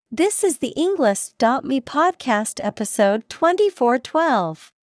This is the English.me podcast episode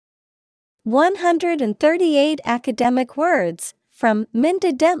 2412. 138 academic words from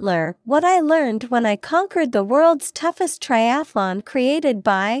Minda Dentler, What I Learned When I Conquered the World's Toughest Triathlon, created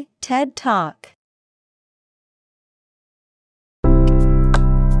by TED Talk.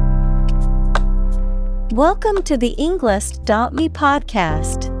 Welcome to the English.me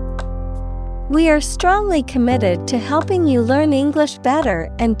podcast. We are strongly committed to helping you learn English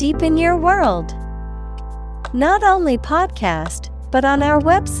better and deepen your world. Not only podcast, but on our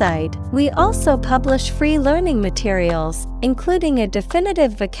website, we also publish free learning materials, including a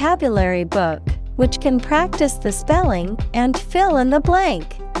definitive vocabulary book, which can practice the spelling and fill in the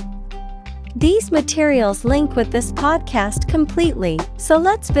blank. These materials link with this podcast completely, so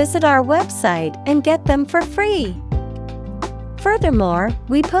let's visit our website and get them for free. Furthermore,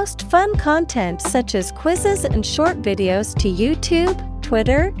 we post fun content such as quizzes and short videos to YouTube,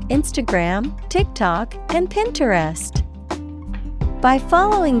 Twitter, Instagram, TikTok, and Pinterest. By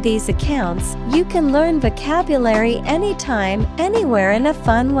following these accounts, you can learn vocabulary anytime, anywhere in a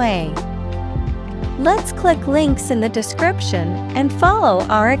fun way. Let's click links in the description and follow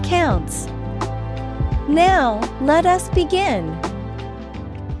our accounts. Now, let us begin.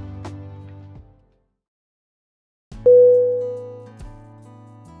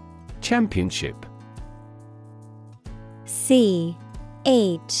 Championship.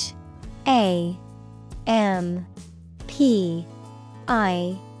 CHAMPIONSHIP.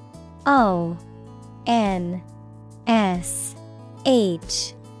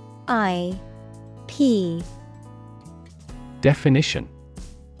 Definition: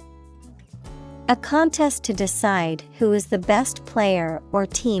 a contest to decide who is the best player or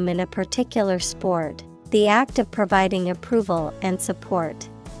team in a particular sport, the act of providing approval and support.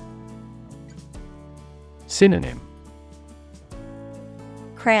 Synonym: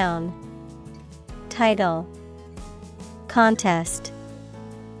 crown, title, contest.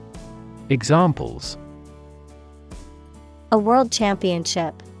 Examples: a world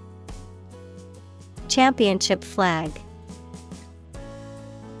championship, championship flag.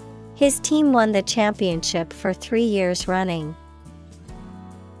 His team won the championship for 3 years running.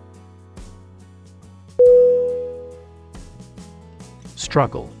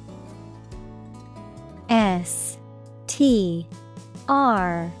 Struggle. STRUGGLE.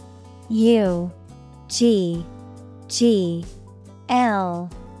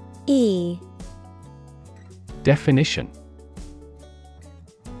 Definition: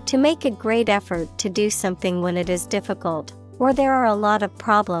 to make a great effort to do something when it is difficult, or there are a lot of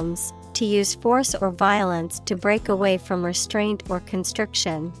problems, to use force or violence to break away from restraint or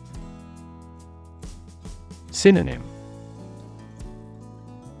constriction. Synonym: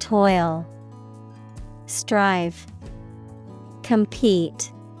 toil, strive,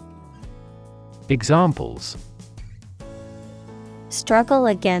 compete. Examples: struggle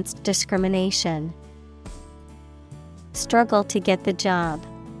against discrimination, struggle to get the job.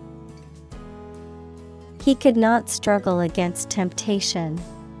 He could not struggle against temptation.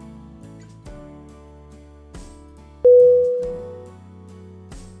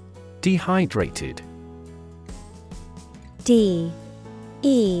 Dehydrated.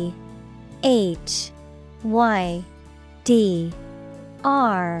 DEHYDRATED.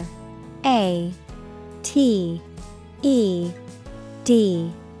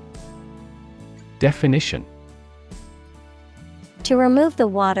 Definition: to remove the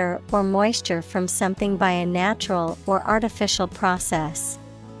water or moisture from something by a natural or artificial process.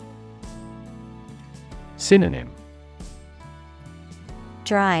 Synonym: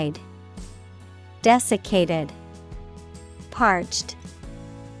 dried, desiccated, parched.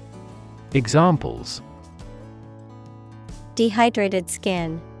 Examples: dehydrated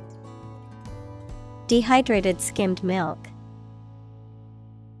skin, dehydrated skimmed milk.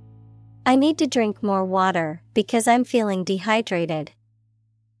 I need to drink more water because I'm feeling dehydrated.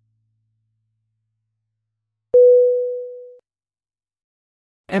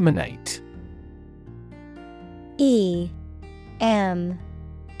 Emanate.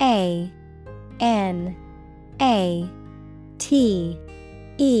 EMANATE.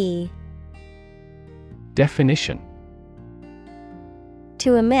 Definition: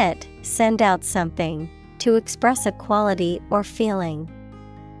 to emit, send out something, to express a quality or feeling.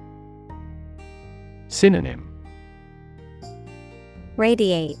 Synonym: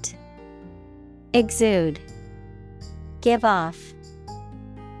 radiate, exude, give off.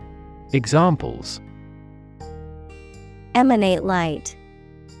 Examples: emanate light,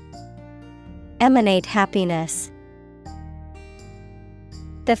 emanate happiness.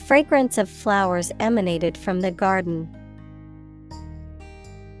 The fragrance of flowers emanated from the garden.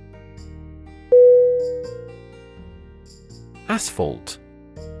 Asphalt.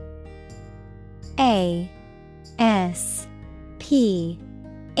 A-S-P-H-A-L-T.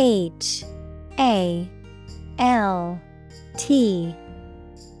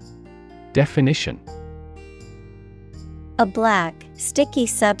 Definition: a black, sticky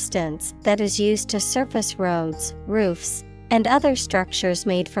substance that is used to surface roads, roofs, and other structures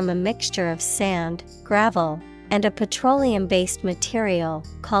made from a mixture of sand, gravel, and a petroleum-based material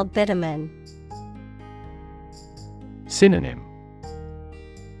called bitumen. Synonym: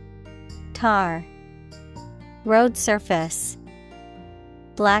 tar, road surface,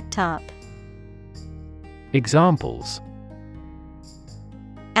 blacktop. Examples: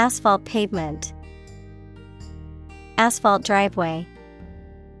 asphalt pavement, asphalt driveway.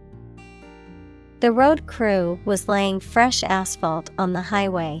 The road crew was laying fresh asphalt on the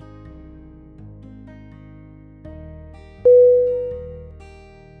highway.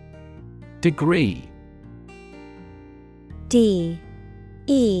 Degree.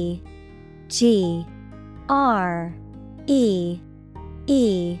 D-E-G-R-E-E.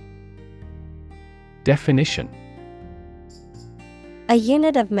 Definition: a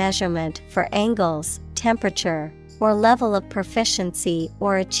unit of measurement for angles, temperature, or level of proficiency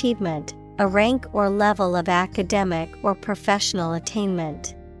or achievement, a rank or level of academic or professional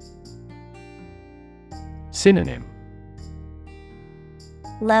attainment. Synonym: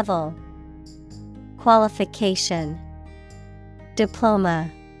 level, qualification,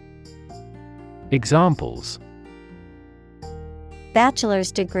 diploma. Examples: bachelor's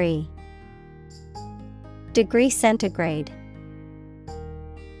degree, degree centigrade.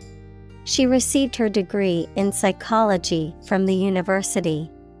 She received her degree in psychology from the university.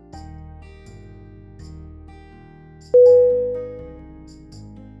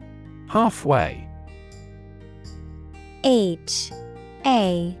 Halfway.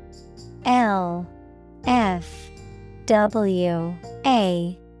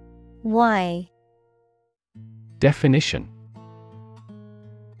 H-A-L-F-W-A-Y. Definition: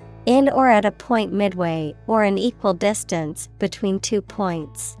 in or at a point midway or an equal distance between 2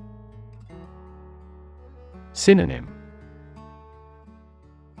 points. Synonym: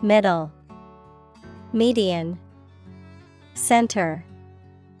 middle, median, center.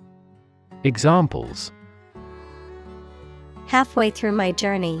 Examples: halfway through my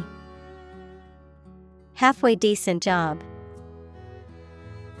journey, halfway decent job.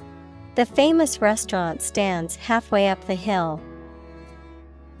 The famous restaurant stands halfway up the hill.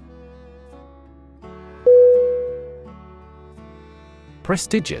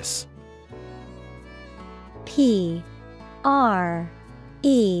 Prestigious.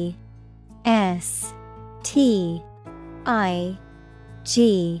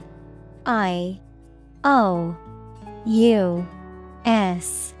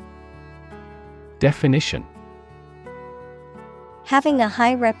 Definition: having a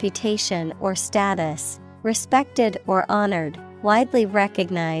high reputation or status, respected or honored, widely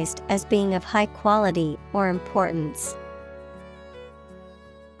recognized as being of high quality or importance.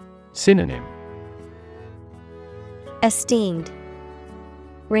 Synonym: esteemed,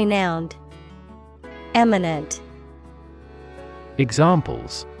 renowned, eminent.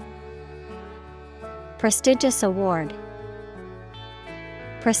 Examples: prestigious award,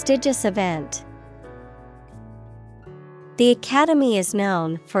 prestigious event. The Academy is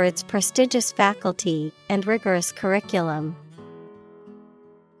known for its prestigious faculty and rigorous curriculum.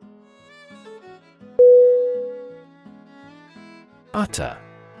 Utter.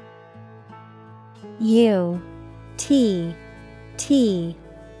 U-T-T-E-R.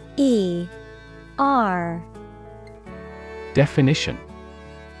 Definition: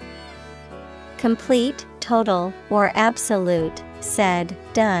 complete, total, or absolute, said,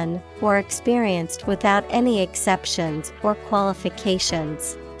 done, or experienced without any exceptions or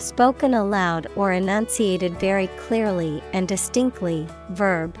qualifications, spoken aloud or enunciated very clearly and distinctly.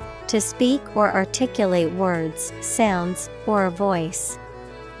 Verb, to speak or articulate words, sounds, or a voice.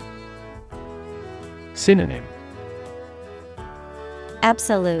 Synonym: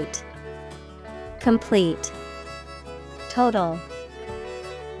 absolute, complete, total.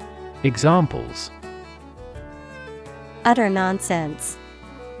 Examples: utter nonsense,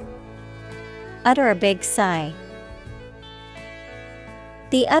 utter a big sigh.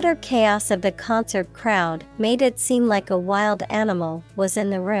 The utter chaos of the concert crowd made it seem like a wild animal was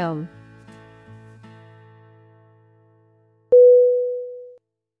in the room.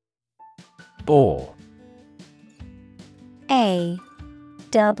 Bore. A-W-E.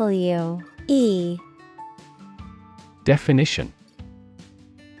 Definition: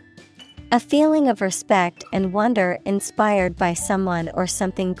 a feeling of respect and wonder inspired by someone or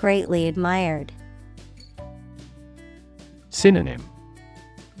something greatly admired. Synonym: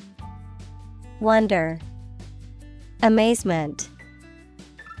 wonder, amazement,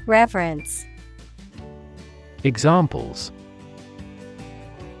 reverence. Examples: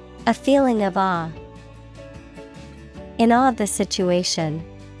 A feeling of awe. In awe of the situation.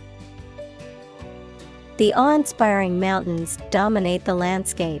 The awe-inspiring mountains dominate the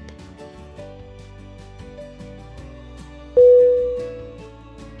landscape.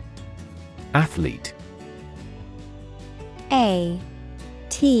 Athlete.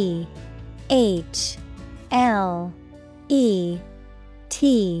 A-T-H-L-E-T-E.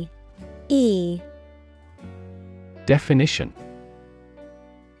 Definition: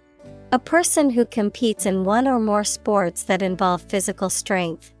 a person who competes in one or more sports that involve physical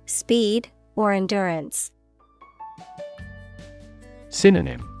strength, speed, or endurance.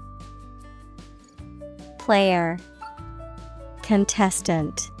 Synonym: Player,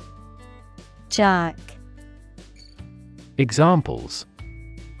 contestant, jock. Examples: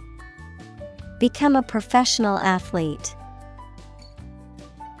 Become a professional athlete.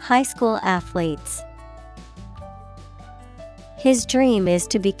 High school athletes. His dream is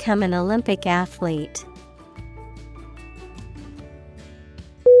to become an Olympic athlete.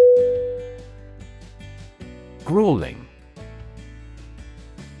 Grueling.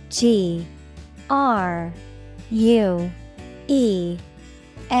 G-R-U-E-L-I-N-G.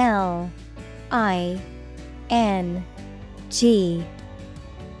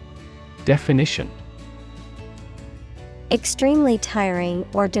 Definition: extremely tiring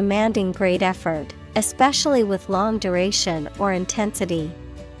or demanding great effort, especially with long duration or intensity.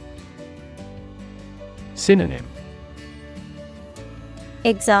 Synonym: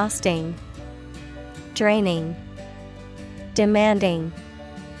 exhausting, draining, demanding.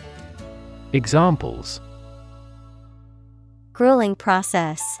 Examples: grueling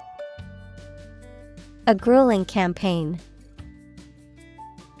process. A grueling campaign.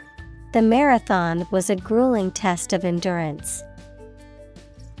 The marathon was a grueling test of endurance.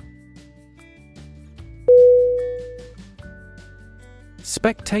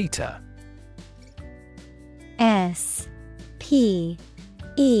 Spectator.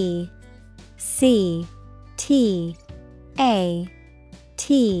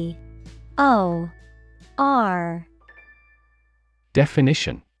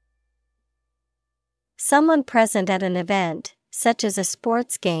 Definition: someone present at an event, such as a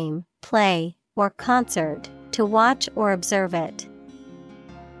sports game, play, or concert, to watch or observe it.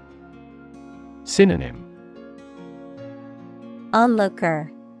 Synonym: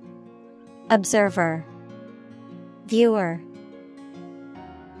 onlooker, observer, viewer.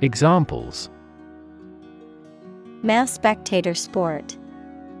 Examples: mass spectator sport.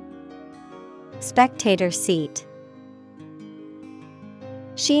 Spectator seat.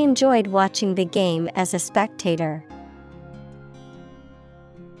 She enjoyed watching the game as a spectator.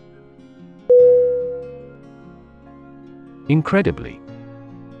 Incredibly.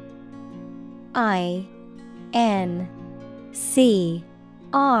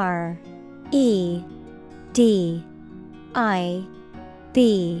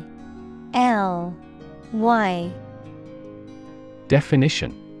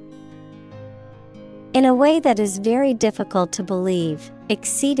 Definition: in a way that is very difficult to believe,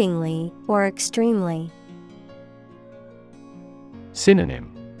 exceedingly or extremely.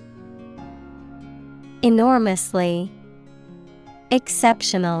 Synonym: enormously,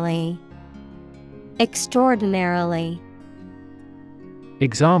 exceptionally, extraordinarily.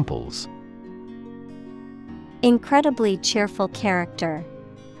 Examples: incredibly cheerful character.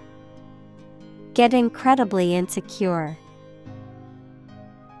 Get incredibly insecure.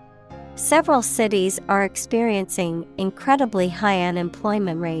 Several cities are experiencing incredibly high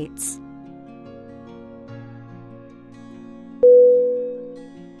unemployment rates.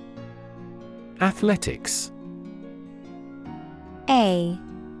 Athletics.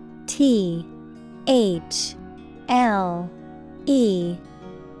 A-T-H-L-E-T-I-C-S.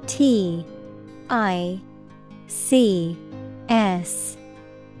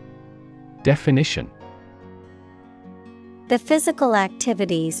 Definition: the physical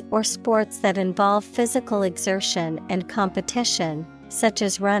activities or sports that involve physical exertion and competition, such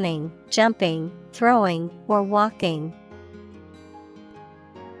as running, jumping, throwing, or walking.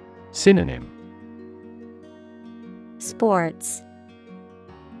 Synonym: sports,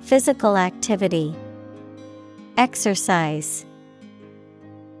 physical activity, exercise.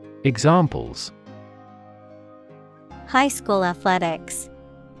 Examples: high school athletics,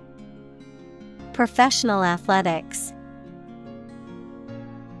 professional athletics.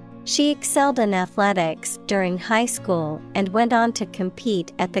 She excelled in athletics during high school and went on to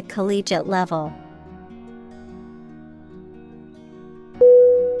compete at the collegiate level.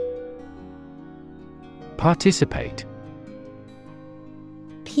 Participate.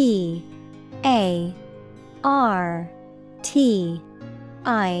 Participate.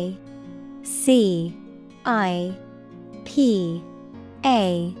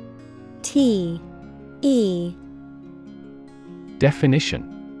 Definition.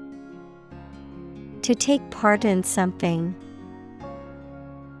 To take part in something.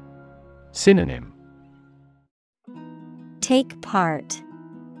 Synonym. Take part.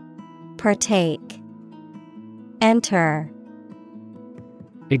 Partake. Enter.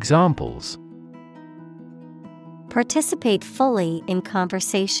 Examples. Participate fully in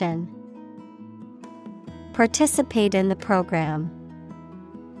conversation. Participate in the program.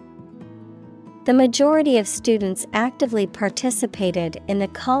 The majority of students actively participated in the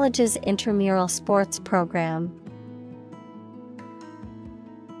college's intramural sports program.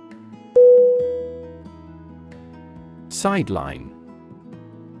 Sideline.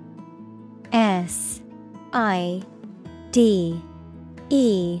 SIDELINE.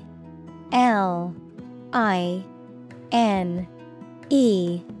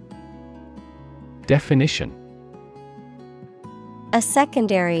 Definition. A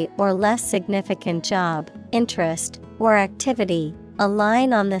secondary or less significant job, interest, or activity, a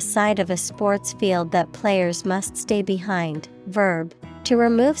line on the side of a sports field that players must stay behind. Verb, to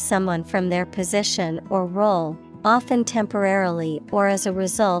remove someone from their position or role, often temporarily or as a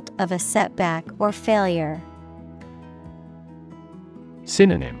result of a setback or failure.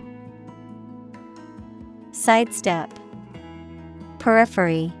 Synonym. Sidestep.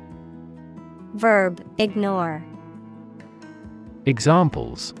 Periphery. Verb, ignore.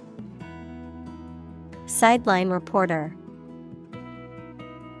 Examples. Sideline reporter.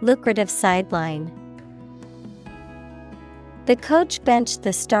 Lucrative sideline. The coach benched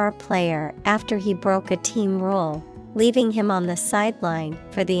the star player after he broke a team rule, leaving him on the sideline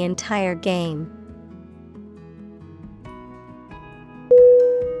for the entire game.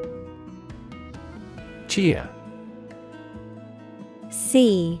 Cheer.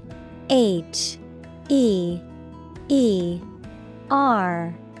 CHEER.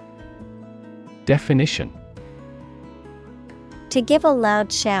 Definition. To give a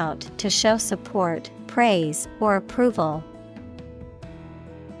loud shout to show support, praise, or approval.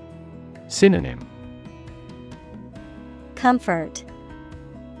 Synonym. Comfort.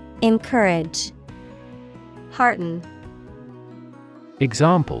 Encourage. Hearten.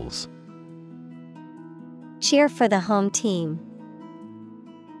 Examples. Cheer for the home team.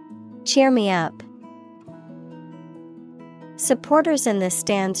 Cheer me up. Supporters in the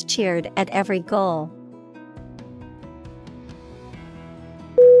stands cheered at every goal.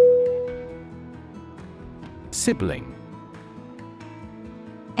 Sibling.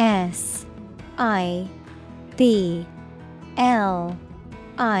 SIBLING.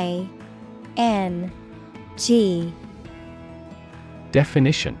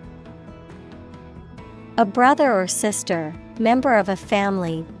 Definition. A brother or sister, member of a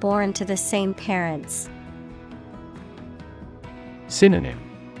family born to the same parents. Synonym.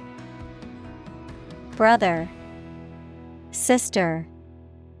 Brother, sister,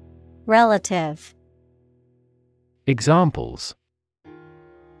 relative. Examples.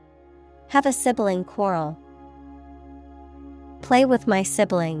 Have a sibling quarrel. Play with my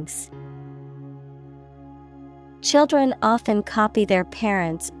siblings. Children often copy their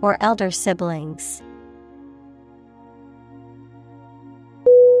parents or elder siblings.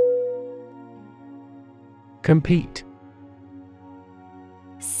 Compete.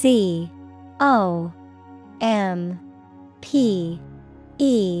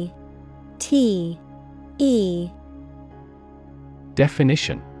 COMPETE.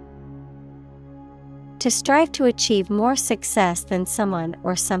 Definition. To strive to achieve more success than someone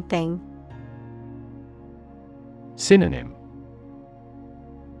or something. Synonym.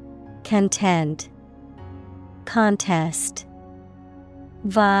 Contend. Contest.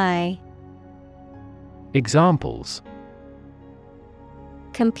 Vie. Examples.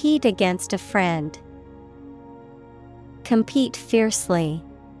 Compete against a friend. Compete fiercely.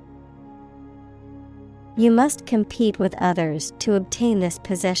 You must compete with others to obtain this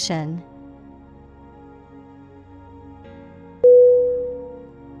position.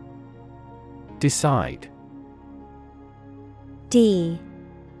 Decide. DECIDE.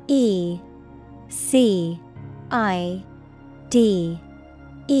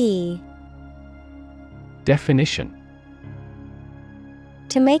 Definition.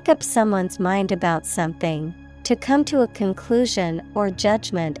 To make up someone's mind about something, to come to a conclusion or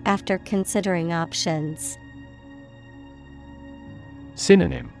judgment after considering options.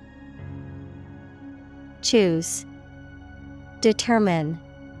 Synonym. Choose. Determine.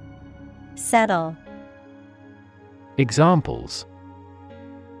 Settle. Examples: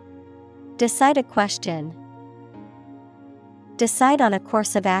 decide a question. Decide on a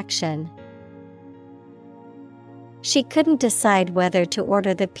course of action. She couldn't decide whether to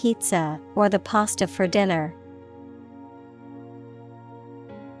order the pizza or the pasta for dinner.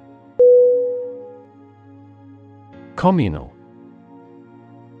 Communal.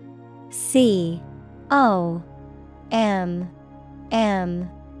 COMMUNAL.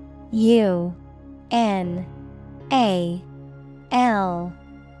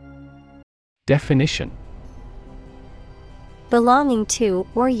 Definition: belonging to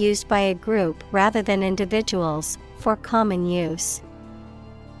or used by a group rather than individuals, for common use.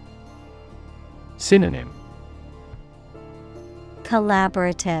 Synonym: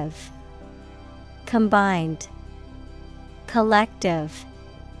 Collaborative, combined, collective.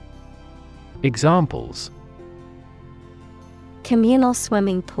 Examples: communal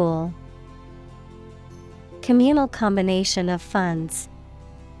swimming pool. Communal combination of funds.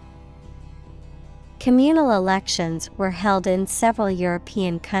 Communal elections were held in several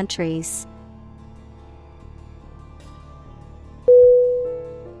European countries.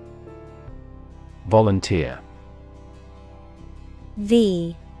 Volunteer.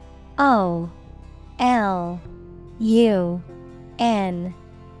 VOLUNTEER.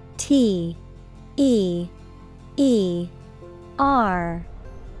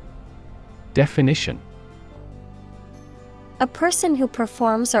 Definition: a person who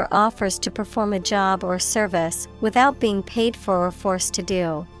performs or offers to perform a job or service without being paid for or forced to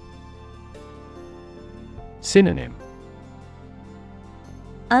do. Synonym: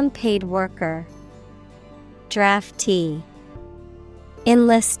 unpaid worker, draftee,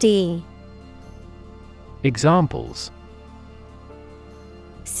 enlistee. Examples: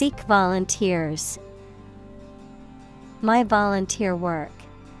 seek volunteers. My volunteer work.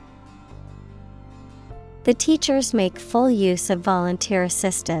 The teachers make full use of volunteer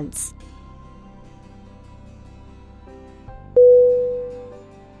assistance.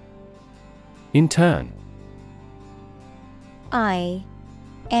 Intern.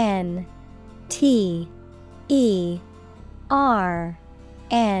 INTERN.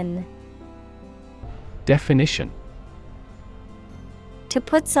 Definition: to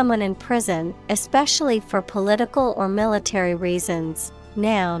put someone in prison, especially for political or military reasons.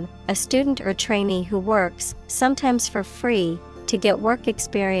 Noun, a student or trainee who works, sometimes for free, to get work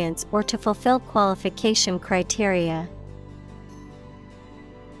experience or to fulfill qualification criteria.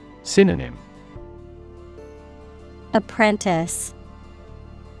 Synonym: apprentice,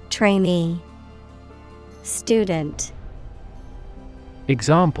 trainee, student.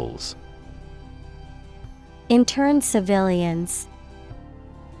 Examples: intern civilians.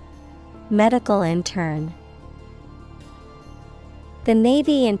 Medical intern. The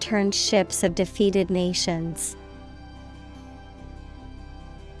Navy interned ships of defeated nations.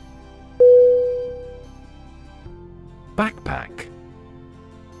 Backpack.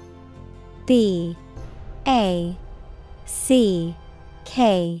 BACKPACK.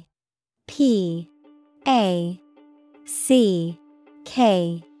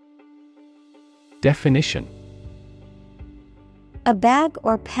 Definition: a bag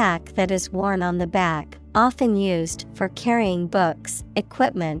or pack that is worn on the back, often used for carrying books,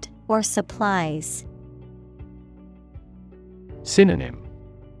 equipment, or supplies. Synonym: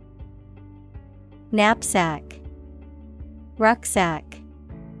 knapsack, rucksack,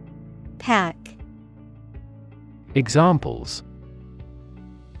 pack. Examples: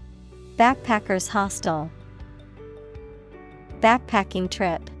 backpackers hostel. Backpacking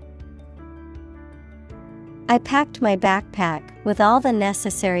trip. I packed my backpack with all the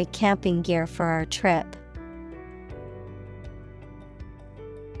necessary camping gear for our trip.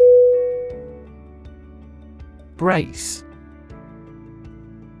 Brace.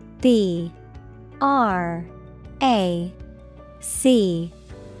 BRACE.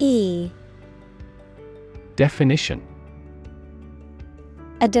 Definition: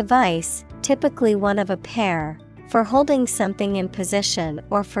 a device, typically one of a pair, for holding something in position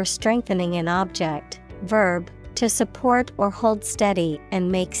or for strengthening an object. Verb, to support or hold steady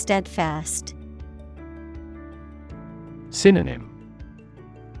and make steadfast. Synonym: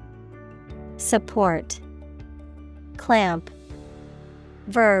 support, clamp.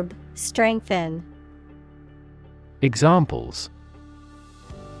 Verb, strengthen. Examples: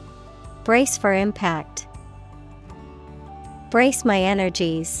 brace for impact. Brace my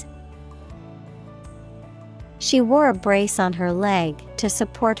energies. She wore a brace on her leg to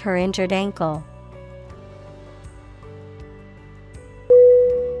support her injured ankle.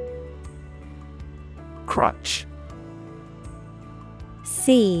 Crutch.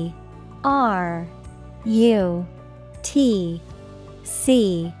 CRUTCH. T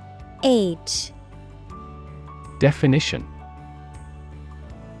C H. Definition: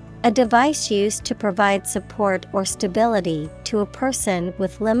 a device used to provide support or stability to a person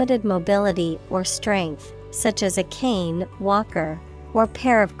with limited mobility or strength, such as a cane, walker, or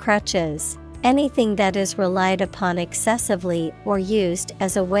pair of crutches. Anything that is relied upon excessively or used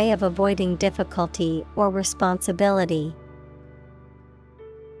as a way of avoiding difficulty or responsibility.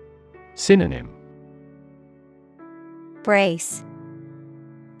 Synonym: Brace,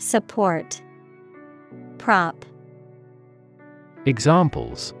 support, prop.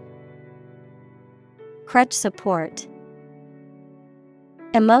 Examples: crutch support,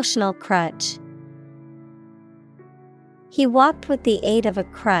 emotional crutch. He walked with the aid of a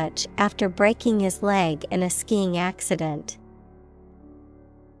crutch after breaking his leg in a skiing accident.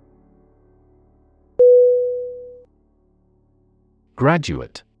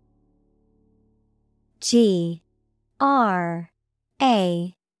 Graduate: G R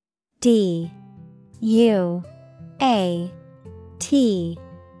A D U A T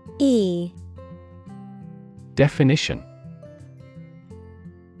E. Definition: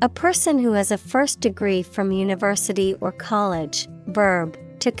 a person who has a first degree from university or college. Verb,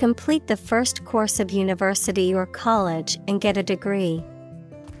 to complete the first course of university or college and get a degree.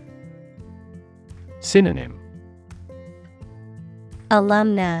 Synonym: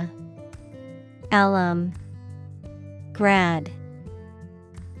 alumna, alum, grad.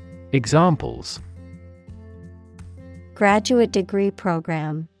 Examples: graduate degree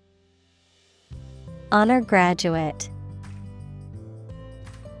program, honor graduate.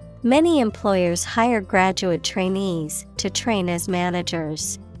 Many employers hire graduate trainees to train as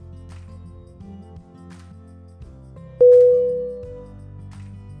managers.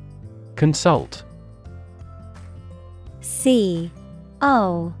 Consult: C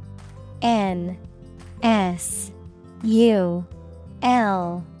O N S U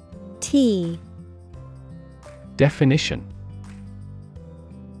L T. Definition: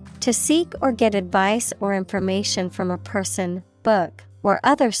 to seek or get advice or information from a person, book, or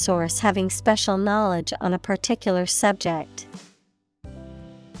other source having special knowledge on a particular subject.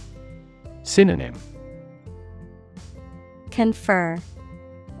 Synonym: confer,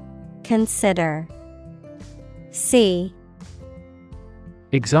 consider, see.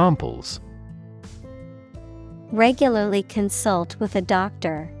 Examples: regularly consult with a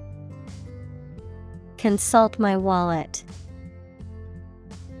doctor, consult my wallet.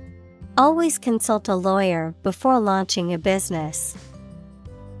 Always consult a lawyer before launching a business.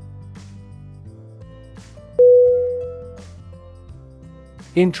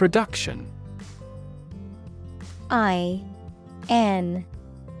 Introduction: I N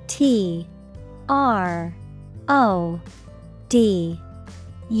T R O D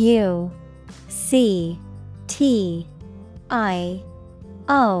U C T I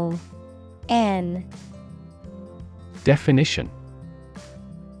O N. Definition: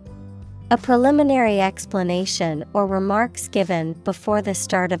 a preliminary explanation or remarks given before the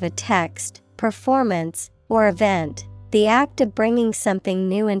start of a text, performance, or event. The act of bringing something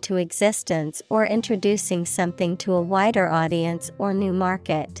new into existence or introducing something to a wider audience or new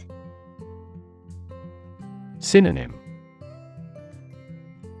market. Synonym: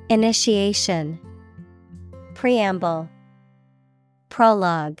 initiation, preamble,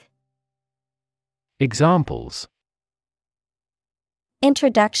 prologue. Examples: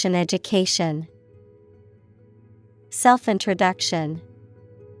 introduction education, self-introduction.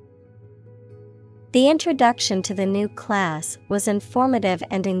 The introduction to the new class was informative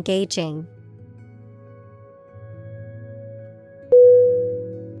and engaging.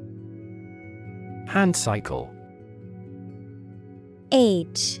 Hand cycle: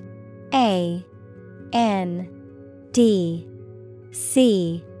 H A N D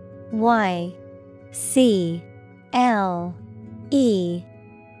C Y C L E.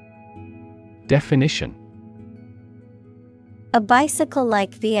 Definition: a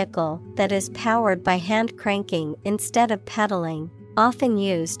bicycle-like vehicle that is powered by hand cranking instead of pedaling, often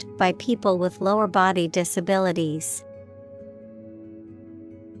used by people with lower body disabilities.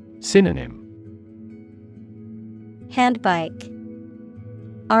 Synonym: hand bike,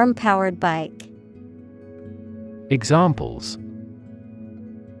 arm-powered bike. Examples: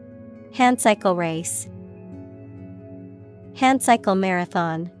 hand cycle race, hand cycle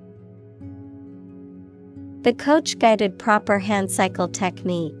marathon. The coach guided proper hand cycle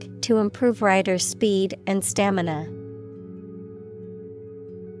technique to improve riders' speed and stamina.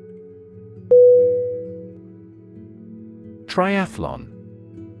 Triathlon: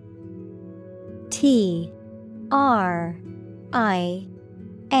 T R I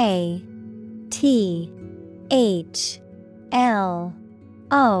A T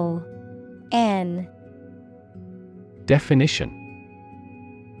Definition: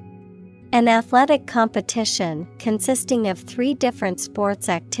 An athletic competition consisting of 3 different sports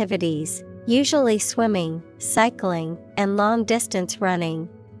activities, usually swimming, cycling, and long-distance running,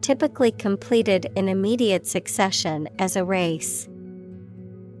 typically completed in immediate succession as a race.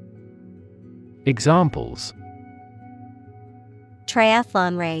 Examples: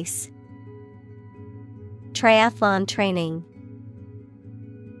 Triathlon race, triathlon training.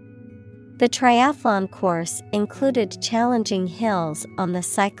 The triathlon course included challenging hills on the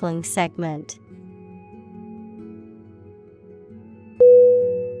cycling segment.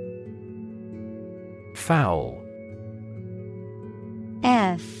 Foul.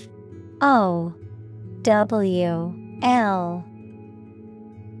 F-O-W-L.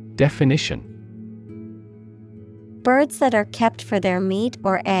 Definition: Birds that are kept for their meat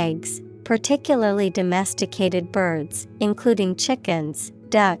or eggs, particularly domesticated birds, including chickens,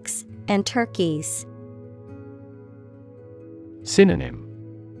 ducks, and turkeys. Synonym: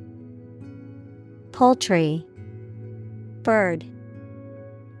 Poultry, bird,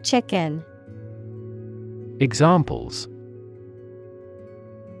 chicken. Examples: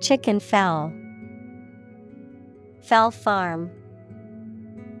 Chicken fowl, fowl farm.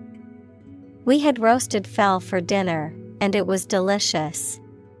 We had roasted fowl for dinner, and it was delicious.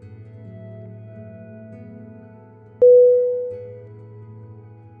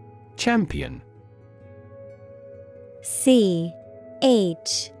 Champion. C-H-A-M-P-I-O-N.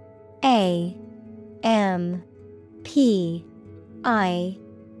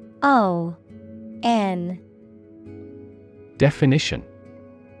 Definition: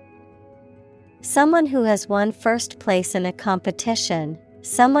 Someone who has won first place in a competition,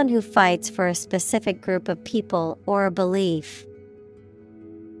 someone who fights for a specific group of people or a belief.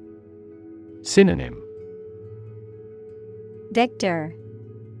 Synonym: Victor,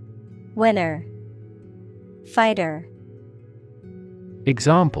 winner, fighter.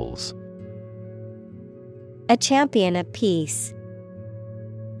 Examples: A champion of peace,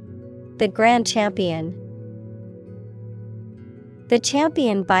 the grand champion. The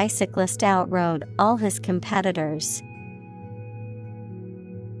champion bicyclist outrode all his competitors.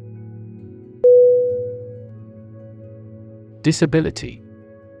 Disability.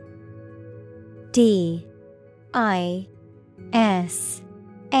 D-I-S-A-B-I-L-I-T-Y.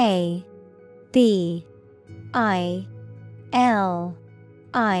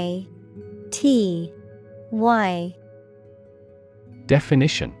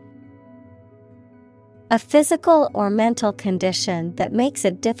 Definition: A physical or mental condition that makes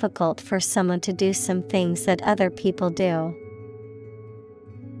it difficult for someone to do some things that other people do.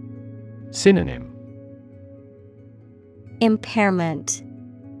 Synonym: Impairment,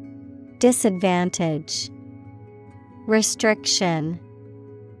 disadvantage, restriction.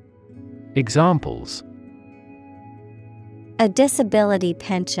 Examples: A disability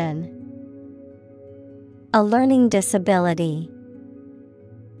pension, a learning disability.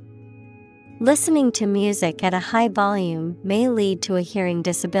 Listening to music at a high volume may lead to a hearing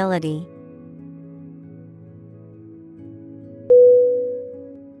disability.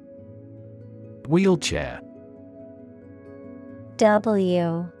 Wheelchair.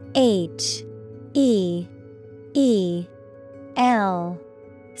 W-H-E-E-L-C-H-A-I-R.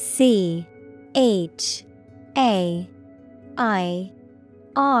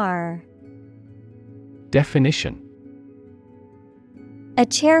 Definition: A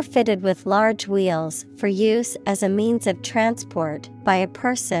chair fitted with large wheels for use as a means of transport by a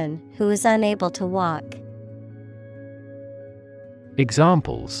person who is unable to walk.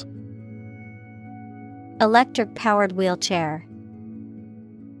 Examples: Electric-powered wheelchair,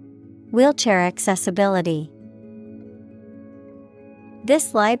 wheelchair accessibility.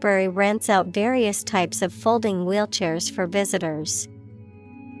 This library rents out various types of folding wheelchairs for visitors.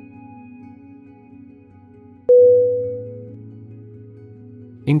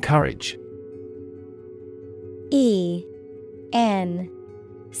 Encourage. E-N-C-O-U-R-A-G-E.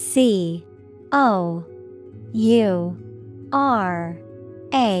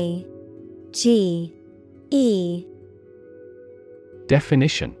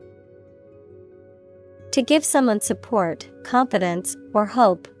 Definition: To give someone support, confidence, or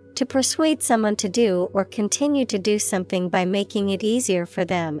hope, to persuade someone to do or continue to do something by making it easier for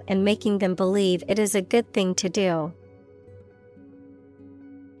them and making them believe it is a good thing to do.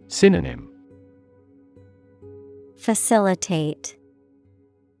 Synonym: Facilitate,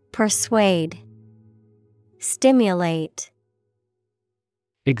 persuade, stimulate.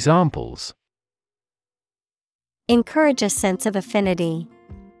 Examples: Encourage a sense of affinity,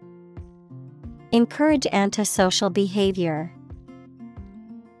 Encourage antisocial behavior.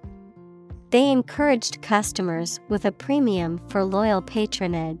 They encouraged customers with a premium for loyal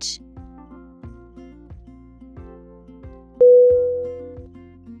patronage.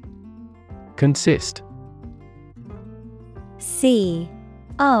 Consist. C-O-N-S-I-S-T.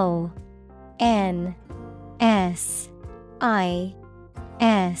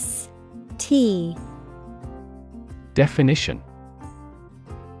 Definition.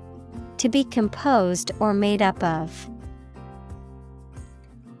 To be composed or made up of.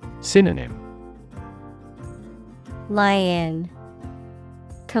 Synonym. Lie in,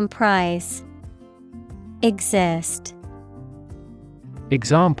 comprise, exist.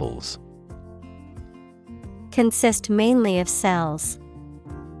 Examples. Consist mainly of cells.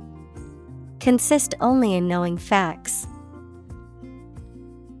 Consist only in knowing facts.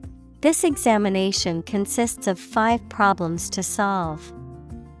 This examination consists of 5 problems to solve.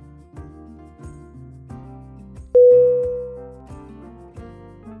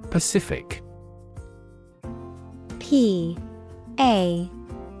 Pacific. P-A-C-I-F-I-C.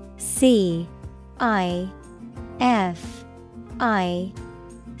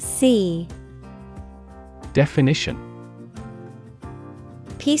 Definition.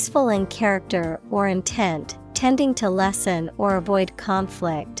 Peaceful in character or intent, tending to lessen or avoid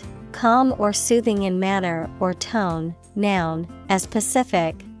conflict, calm or soothing in manner or tone. Noun, as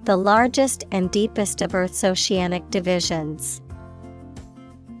Pacific, the largest and deepest of Earth's oceanic divisions.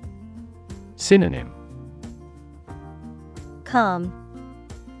 Synonym. Calm,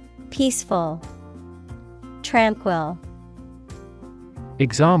 peaceful, tranquil.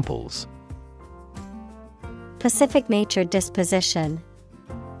 Examples. Pacific nature disposition.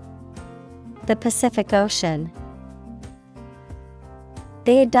 The Pacific Ocean.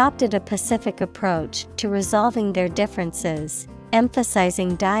 They adopted a pacific approach to resolving their differences,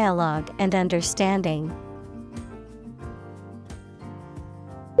 emphasizing dialogue and understanding.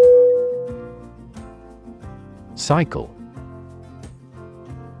 Cycle.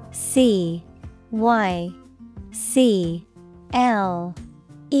 C-Y-C-L-E.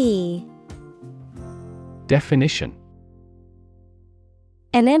 Definition.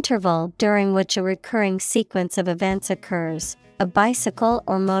 An interval during which a recurring sequence of events occurs, a bicycle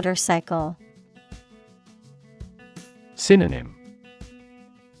or motorcycle. Synonym.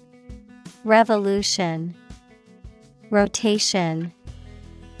 Revolution, rotation,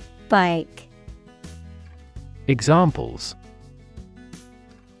 bike. Examples.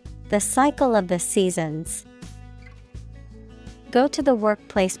 The cycle of the seasons. Go to the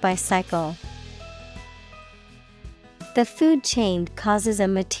workplace by cycle. The food chain causes a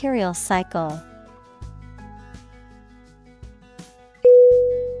material cycle.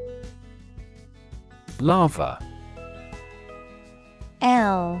 Lava.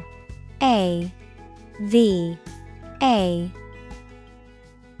 L-A-V-A.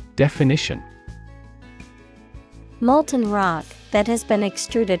 Definition. Molten rock that has been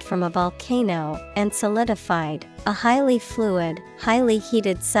extruded from a volcano and solidified, a highly fluid, highly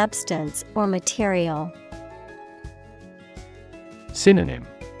heated substance or material. Synonym.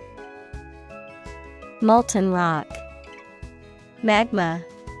 Molten rock, magma,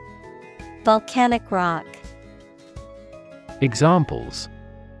 volcanic rock. Examples.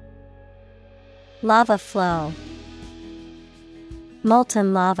 Lava flow,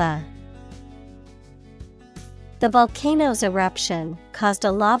 molten lava. The volcano's eruption caused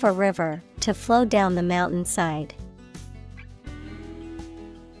a lava river to flow down the mountainside.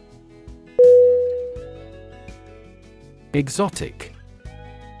 Exotic.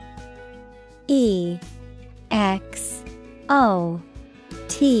 E-X-O-T-I-C.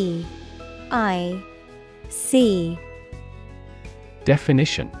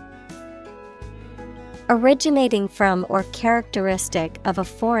 Definition. Originating from or characteristic of a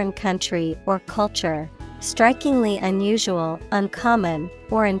foreign country or culture, strikingly unusual, uncommon,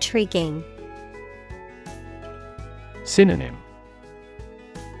 or intriguing. Synonym.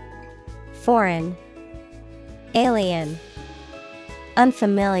 Foreign, alien,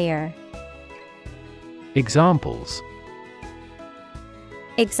 unfamiliar. Examples.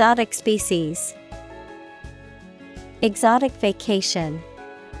 Exotic species, exotic vacation.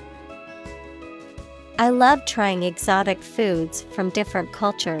 I love trying exotic foods from different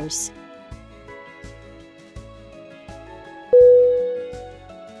cultures.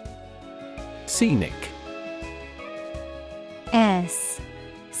 Scenic. S-C-E-N-I-C.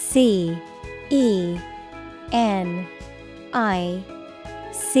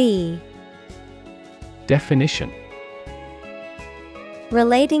 Definition.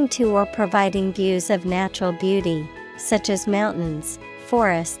 Relating to or providing views of natural beauty, such as mountains,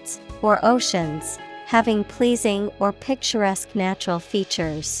 forests, or oceans, having pleasing or picturesque natural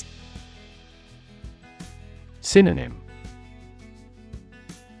features. Synonym: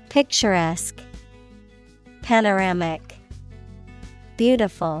 Picturesque, panoramic,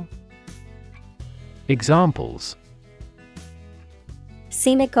 beautiful. Examples: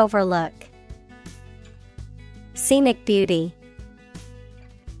 Scenic overlook, scenic beauty.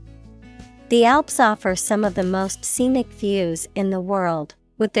 The Alps offer some of the most scenic views in the world,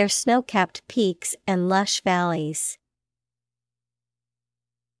 with their snow-capped peaks and lush valleys.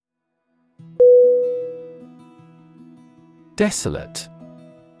 Desolate.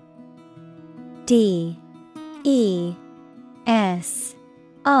 D-E-S-O-L-A-T-E.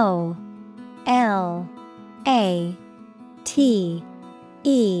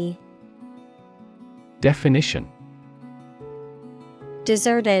 Definition: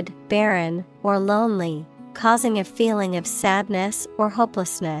 Deserted, barren, or lonely, causing a feeling of sadness or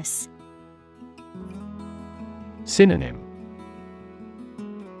hopelessness. Synonym: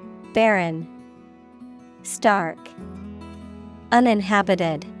 Barren, stark,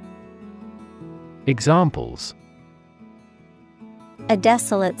 uninhabited. Examples: A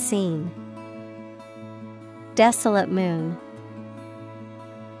desolate scene, desolate moon.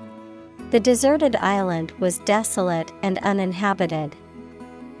 The deserted island was desolate and uninhabited.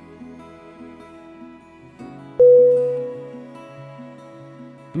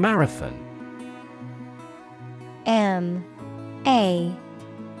 Marathon. M-A-R-A-T-H-O-N.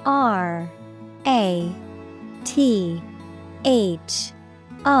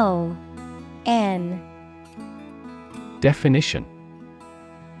 Definition: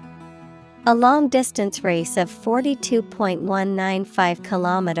 A long-distance race of 42.195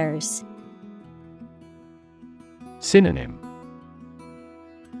 kilometers. Synonym: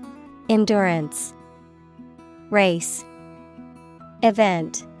 Endurance, race,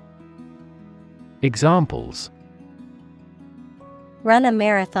 event. Examples: Run a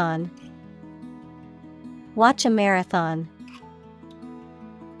marathon, watch a marathon.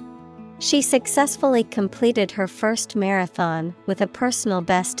 She successfully completed her first marathon with a personal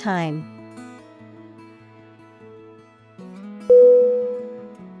best time.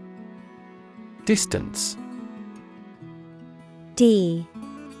 Distance. D-I-S-T-A-N-C-E.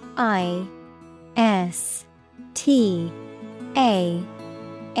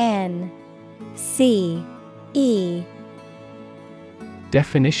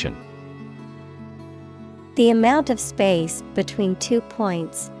 Definition: The amount of space between 2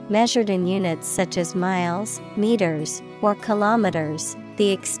 points, measured in units such as miles, meters, or kilometers,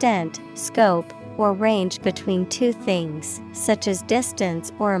 the extent, scope, or range between two things, such as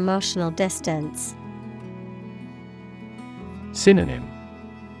distance or emotional distance. Synonym: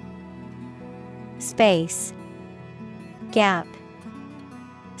 Space, gap,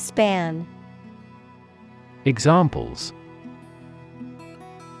 span. Examples: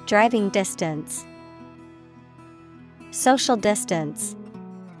 Driving distance, social distance.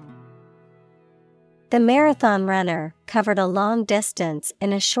 The marathon runner covered a long distance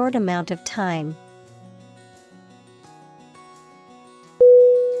in a short amount of time.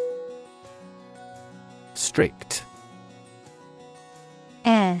 Strict.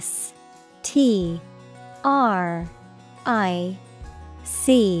 S-T-R-I-C-T.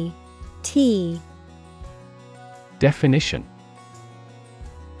 Definition: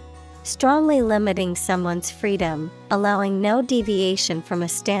 Strongly limiting someone's freedom, allowing no deviation from a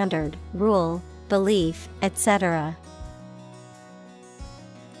standard, rule, belief, etc.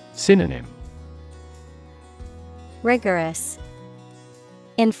 Synonym: Rigorous,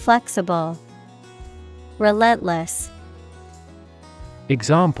 inflexible, relentless.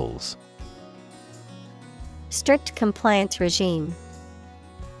 Examples: Strict compliance regime.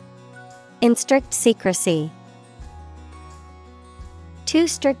 In strict secrecy. Too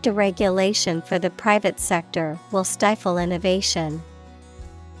strict a regulation for the private sector will stifle innovation.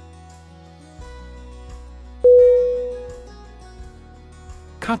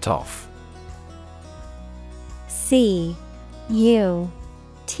 Cut off. C-U-T-O-F-F.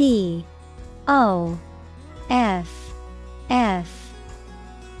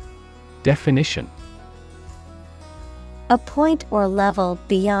 Definition: A point or level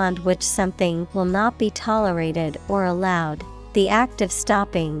beyond which something will not be tolerated or allowed, the act of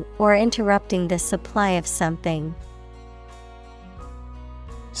stopping or interrupting the supply of something.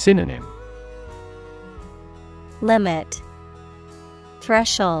 Synonym: Limit,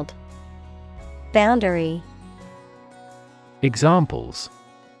 threshold, boundary. Examples: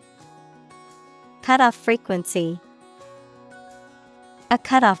 Cutoff frequency, a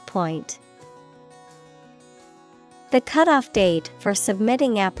cutoff point. The cutoff date for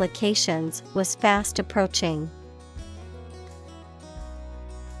submitting applications was fast approaching.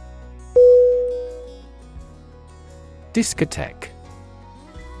 Discotheque.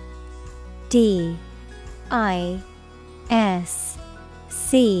 Discotheque.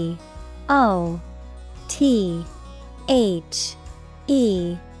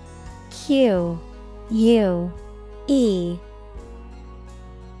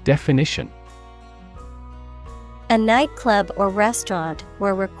 Definition: A nightclub or restaurant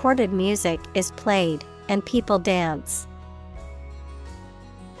where recorded music is played and people dance.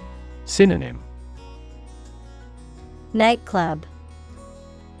 Synonym: Nightclub,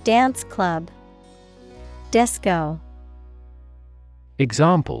 dance club, disco.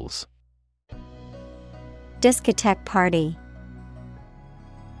 Examples: Discotheque party,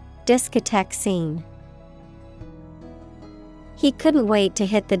 discotheque scene. He couldn't wait to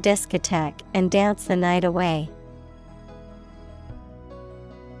hit the discotheque and dance the night away.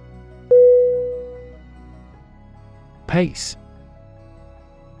 Pace.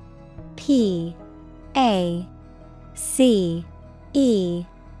 P-A-C-E.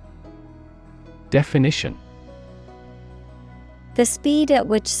 Definition: The speed at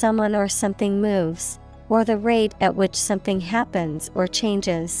which someone or something moves, or the rate at which something happens or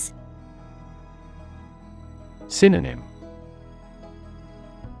changes. Synonym: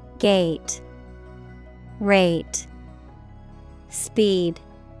 Gait, rate, speed.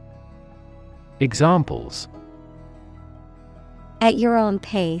 Examples: At your own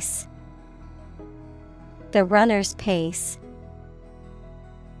pace, the runner's pace.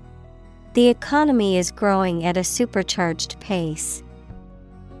 The economy is growing at a supercharged pace.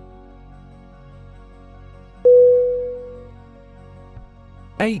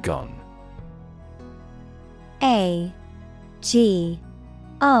 Agon. A-G-O-N.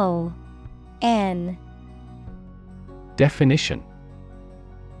 Definition: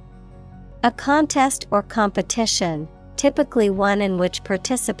 A contest or competition, typically one in which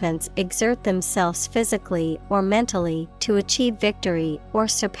participants exert themselves physically or mentally to achieve victory or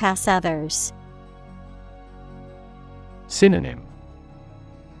surpass others. Synonym: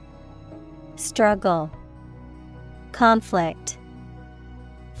 Struggle, conflict,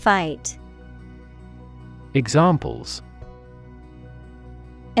 fight. Examples: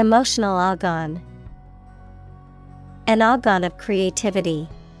 Emotional agon, an agon of creativity.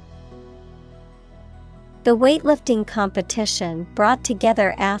 The weightlifting competition brought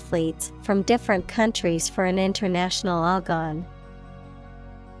together athletes from different countries for an international agon.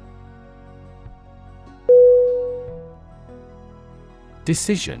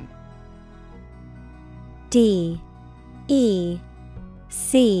 Decision. D-E-C-I-S-I-O-N.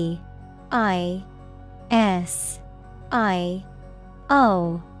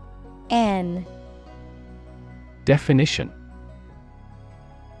 Definition: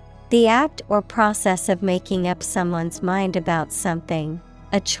 The act or process of making up someone's mind about something,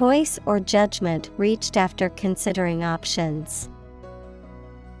 a choice or judgment reached after considering options.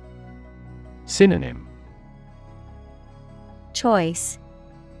 Synonym: Choice,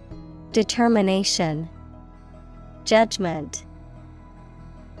 determination, judgment.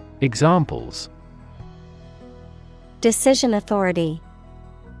 Examples: Decision authority,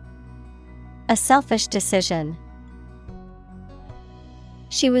 a selfish decision.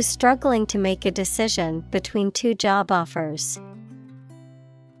 She was struggling to make a decision between two job offers.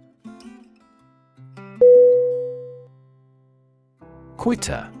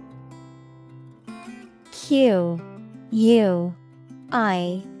 Quitter. Q-U-I-T-T-E-R.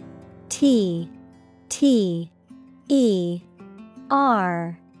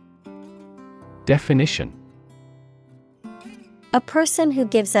 Definition: A person who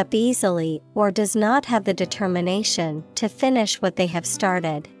gives up easily or does not have the determination to finish what they have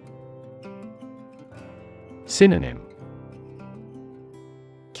started. Synonym: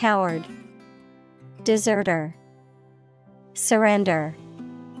 Coward, deserter, surrender.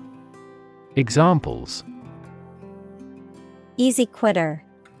 Examples: Easy quitter,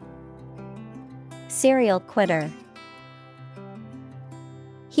 serial quitter.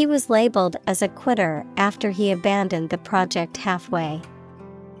 He was labeled as a quitter after he abandoned the project halfway.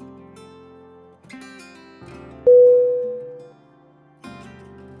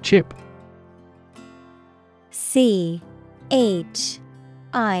 Chip. C-H-I-P.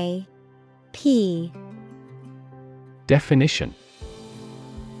 Definition: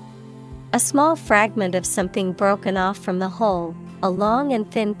 A small fragment of something broken off from the whole, a long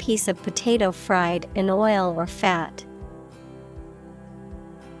and thin piece of potato fried in oil or fat.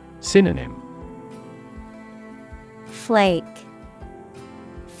 Synonym: Flake,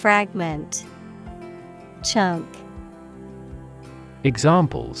 fragment, chunk.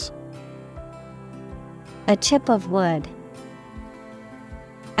 Examples: a chip of wood.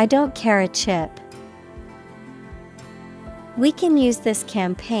 I don't care a chip. We can use this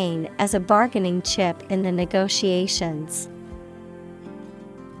campaign as a bargaining chip in the negotiations.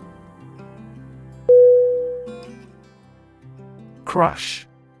 Crush.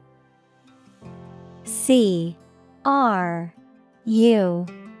 C-R-U-S-H.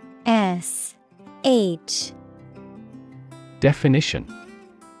 Definition: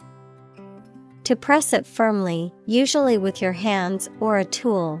 to press it firmly, usually with your hands or a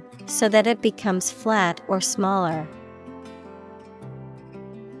tool, so that it becomes flat or smaller.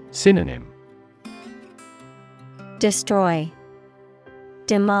 Synonym: Destroy,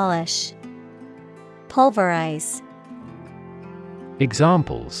 demolish, pulverize.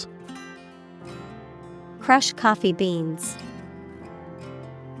 Examples: crush coffee beans.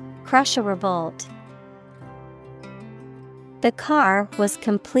 Crush a revolt. The car was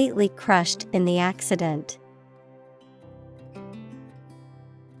completely crushed in the accident.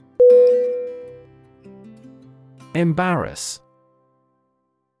 Embarrass.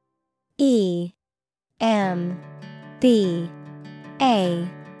 E-M-B-A-R-R-A-S-S.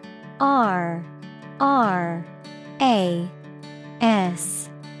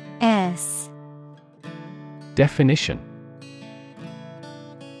 Definition: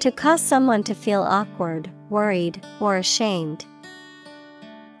 to cause someone to feel awkward, worried, or ashamed.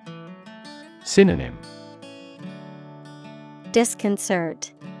 Synonym: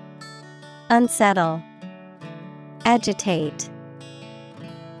 Disconcert, unsettle, agitate.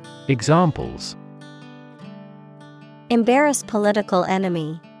 Examples: embarrass political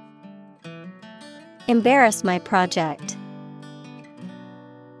enemy. Embarrass my project.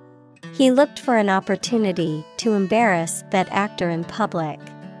 He looked for an opportunity to embarrass that actor in public.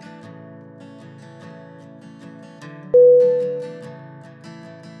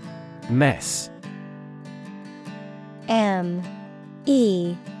 Mess. M-E-S-S.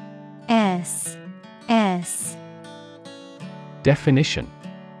 Definition: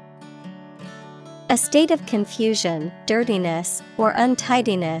 a state of confusion, dirtiness, or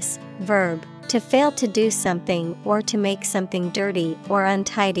untidiness. Verb, to fail to do something or to make something dirty or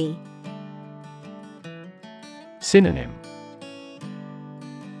untidy. Synonym: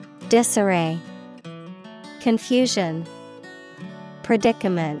 disarray, confusion,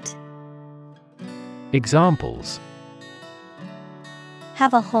 predicament. Examples: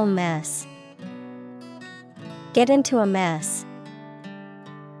 have a whole mess. Get into a mess.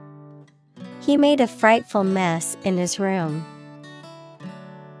 He made a frightful mess in his room.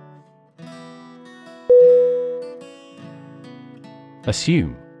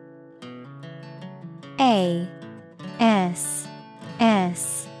 Assume. A-S-S-U-M-E.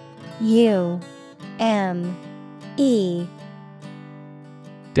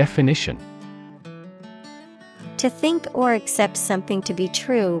 Definition: to think or accept something to be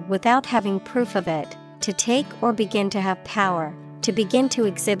true without having proof of it, to take or begin to have power, to begin to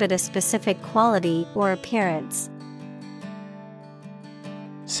exhibit a specific quality or appearance.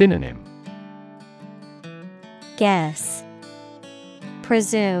 Synonym: guess,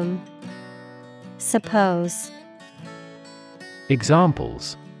 presume, suppose.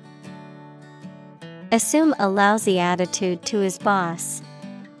 Examples: assume a lousy attitude to his boss.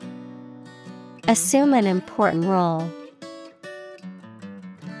 Assume an important role.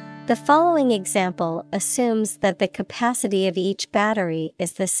 The following example assumes that the capacity of each battery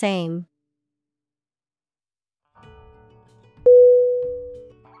is the same.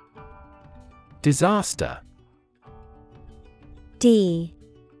 Disaster.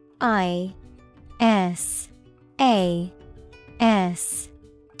 D-I-S-A-S-T-E-R.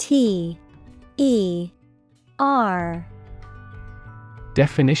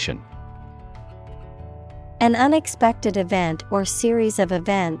 Definition: an unexpected event or series of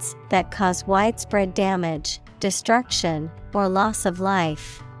events that cause widespread damage, destruction, or loss of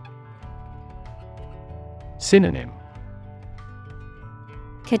life. Synonym: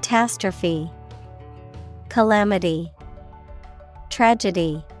 catastrophe, calamity,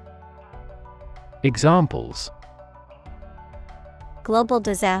 tragedy. Examples: global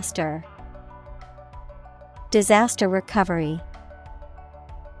disaster, disaster recovery.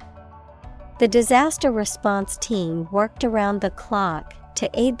 The disaster response team worked around the clock to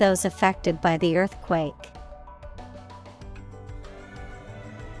aid those affected by the earthquake.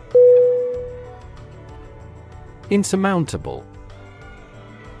 Insurmountable.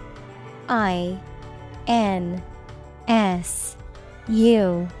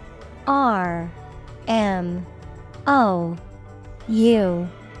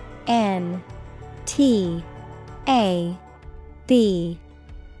 B-L-E.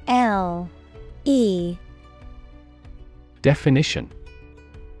 Definition: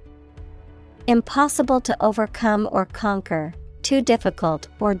 impossible to overcome or conquer, too difficult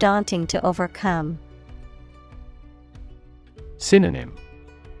or daunting to overcome. Synonym: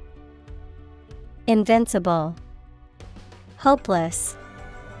 Invincible, hopeless,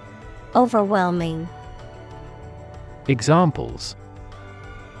 overwhelming. Examples: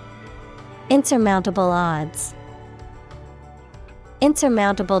 insurmountable odds,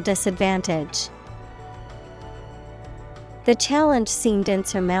 insurmountable disadvantage. The challenge seemed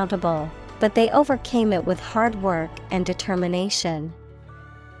insurmountable, but they overcame it with hard work and determination.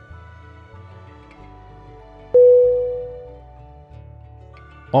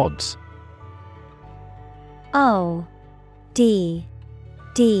 Odds. O-D-D-S.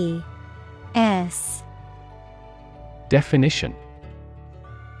 Definition: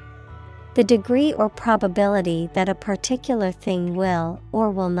 the degree or probability that a particular thing will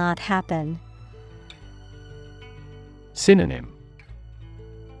or will not happen. Synonym: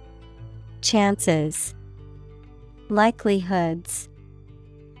 chances, likelihoods,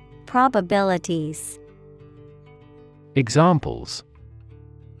 probabilities. Examples: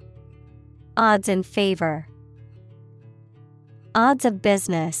 odds in favor, odds of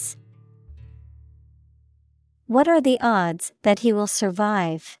business. What are the odds that he will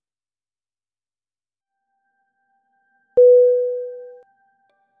survive?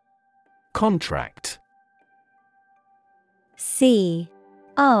 Contract. C-O-N-T-R-A-C-T.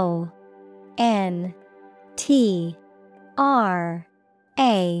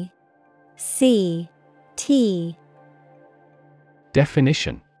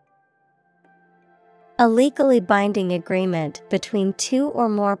 Definition: a legally binding agreement between two or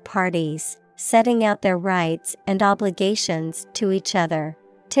more parties, setting out their rights and obligations to each other,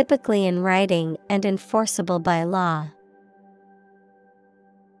 typically in writing and enforceable by law.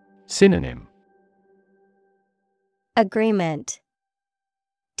 Synonym: agreement,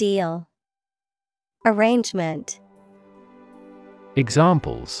 deal, arrangement.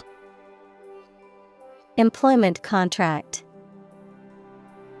 Examples: employment contract,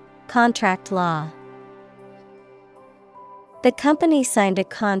 contract law. The company signed a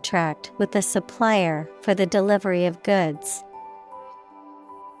contract with the supplier for the delivery of goods.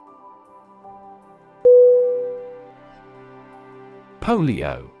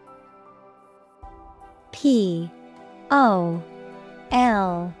 Polio. P-O-L-I-O.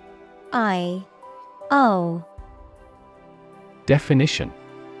 Definition: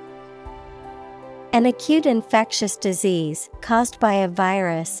 an acute infectious disease caused by a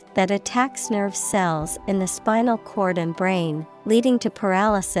virus that attacks nerve cells in the spinal cord and brain, leading to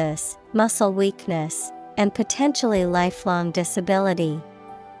paralysis, muscle weakness, and potentially lifelong disability.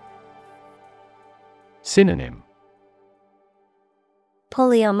 Synonym: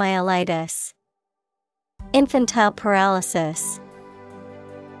 poliomyelitis, infantile paralysis.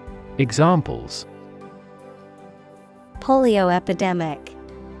 Examples: polio epidemic,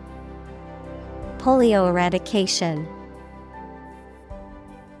 polio eradication.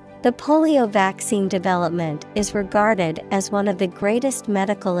 The polio vaccine development is regarded as one of the greatest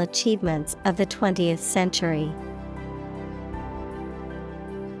medical achievements of the 20th century.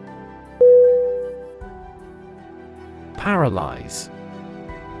 Paralyze.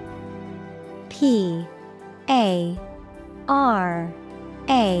 P-A-R-A-L-Y-Z-E.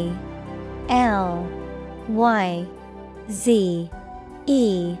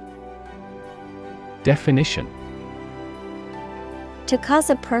 Definition: to cause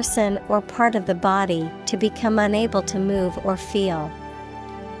a person or part of the body to become unable to move or feel.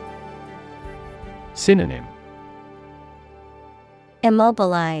 Synonym: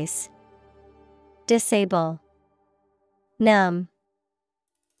 immobilize, disable, numb.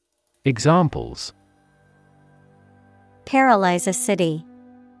 Examples: paralyze a city,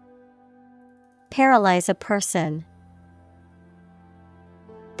 paralyze a person.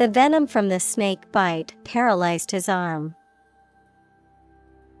 The venom from the snake bite paralyzed his arm.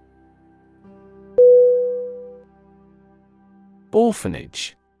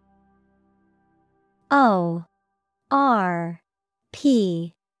 Orphanage. O-R-P-H-A-N-A-G-E.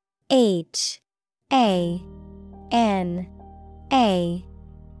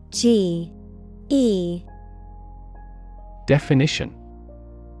 Definition: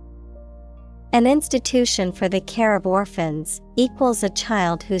 an institution for the care of orphans, equals a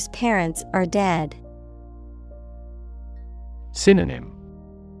child whose parents are dead. Synonym: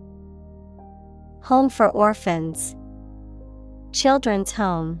 home for orphans, children's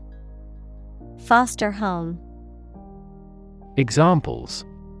home, foster home. Examples: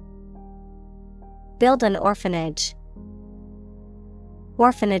 build an orphanage,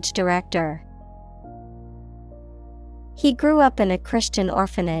 orphanage director. He grew up in a Christian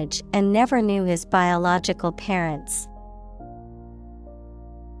orphanage and never knew his biological parents.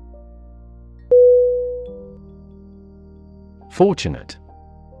 Fortunate.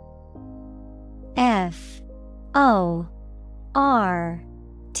 Fortunate.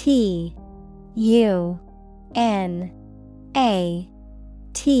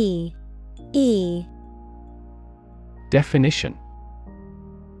 Definition: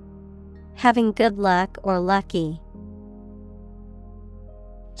 Having good luck or lucky.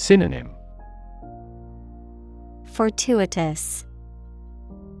 Synonym: Fortuitous,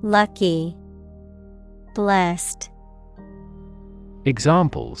 lucky, blessed.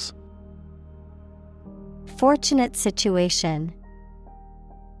 Examples: Fortunate situation.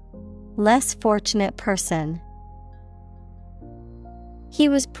 Less fortunate person. He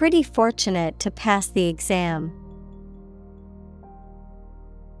was pretty fortunate to pass the exam.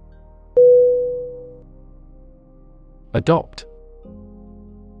 Adopt.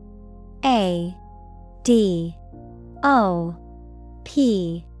 A-D-O-P-T.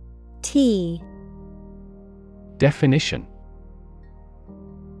 Definition: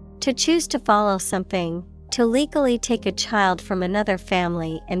 To choose to follow something, to legally take a child from another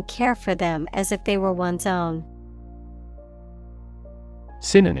family and care for them as if they were one's own.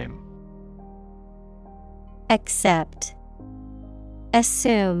 Synonym: Accept,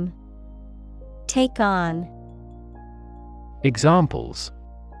 assume, take on. Examples: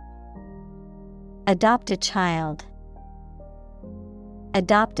 Adopt a child.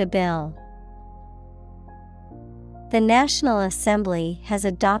 Adopt a bill. The National Assembly has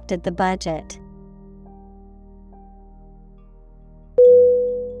adopted the budget.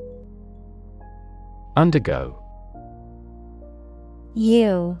 Undergo.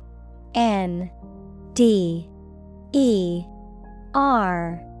 U-N-D-E-R-G-O.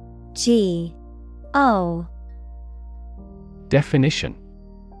 Definition: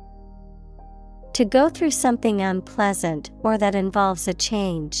 To go through something unpleasant or that involves a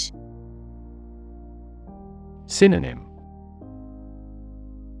change. Synonym: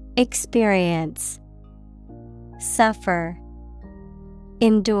 Experience, suffer,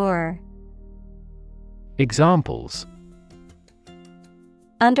 endure. Examples: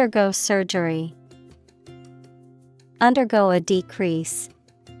 Undergo surgery. Undergo a decrease.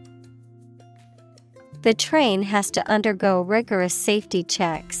 The train has to undergo rigorous safety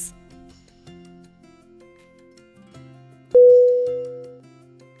checks.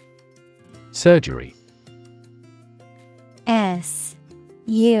 Surgery. S-U-R-G-E-R-Y.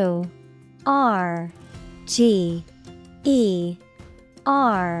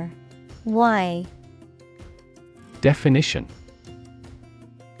 Definition: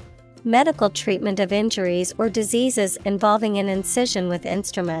 Medical treatment of injuries or diseases involving an incision with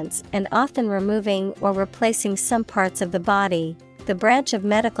instruments and often removing or replacing some parts of the body, the branch of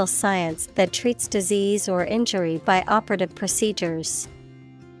medical science that treats disease or injury by operative procedures.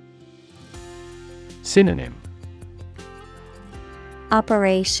 Synonym: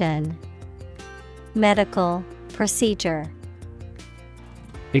 Operation, medical procedure.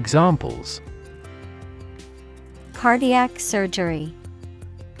 Examples: Cardiac surgery.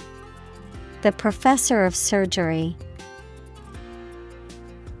 The professor of surgery.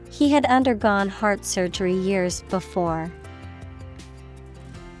 He had undergone heart surgery years before.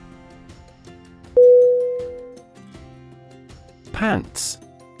 Pants.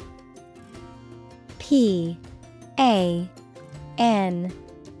 P-A-N-T-S.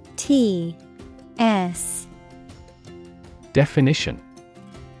 Definition: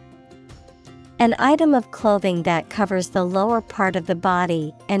 An item of clothing that covers the lower part of the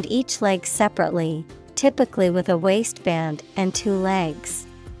body and each leg separately, typically with a waistband and two legs.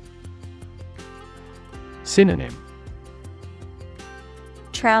 Synonym: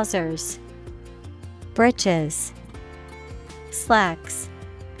 Trousers, breeches, slacks.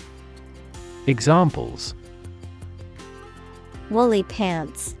 Examples: Woolly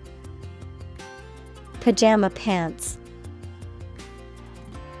pants. Pajama pants.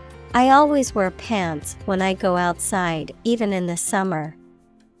 I always wear pants when I go outside, even in the summer.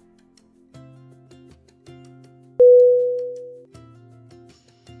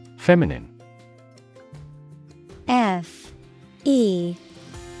 Feminine. F-E-M-I-N-I-N-E.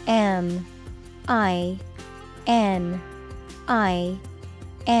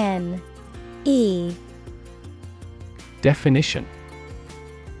 Definition: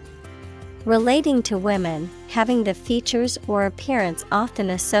 Relating to women, having the features or appearance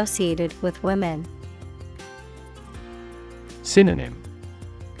often associated with women. Synonym: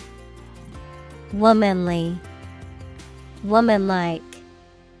 Womanly, womanlike,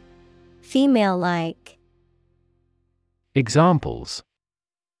 female-like. Examples: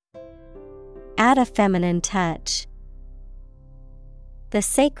 Add a feminine touch. The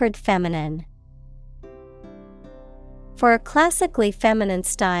sacred feminine. For a classically feminine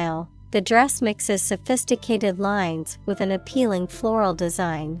style, the dress mixes sophisticated lines with an appealing floral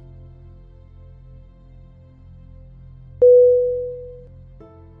design.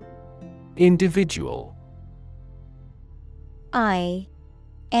 Individual.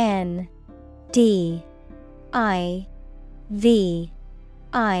 INDIVIDUAL.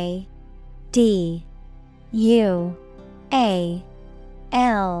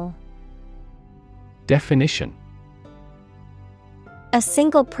 Definition: A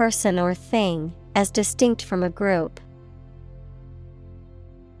single person or thing, as distinct from a group.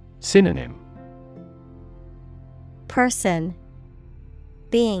 Synonym: Person,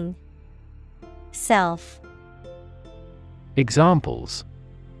 being, self. Examples: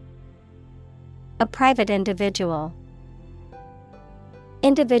 A private individual.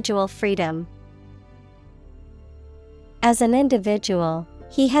 Individual freedom. As an individual,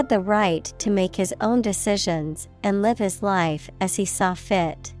 he had the right to make his own decisions and live his life as he saw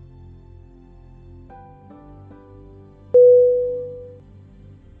fit.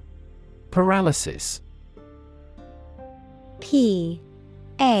 Paralysis.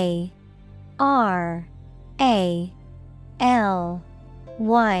 PARALYSIS.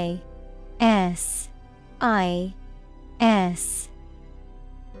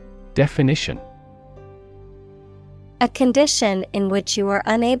 Definition: A condition in which you are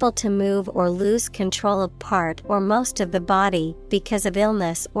unable to move or lose control of part or most of the body because of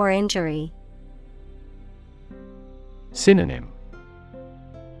illness or injury. Synonym: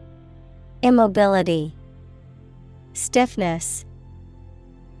 Immobility, stiffness,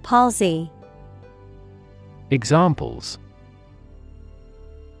 palsy. Examples: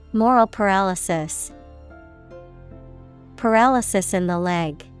 Moral paralysis. Paralysis in the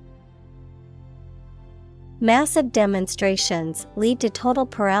leg. Massive demonstrations lead to total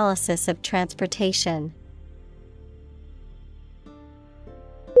paralysis of transportation.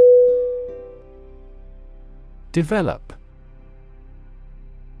 Develop.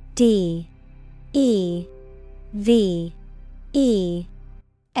 DEVELOP.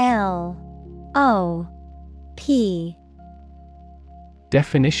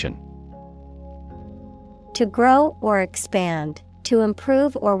 Definition: To grow or expand, to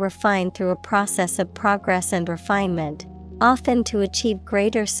improve or refine through a process of progress and refinement, often to achieve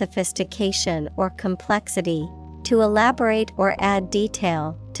greater sophistication or complexity, to elaborate or add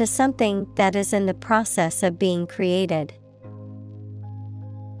detail to something that is in the process of being created.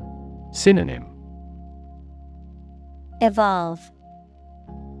 Synonym: Evolve,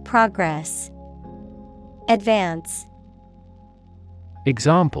 progress, advance.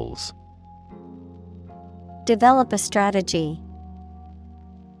 Examples: Develop a strategy.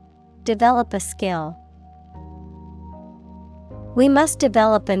 Develop a skill. We must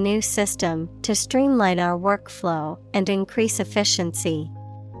develop a new system to streamline our workflow and increase efficiency.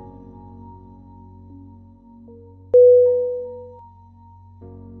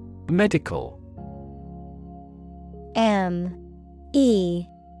 Medical.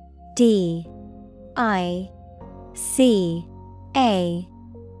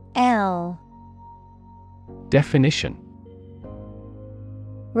 MEDICAL. Definition: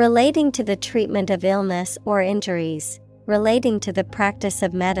 Relating to the treatment of illness or injuries, relating to the practice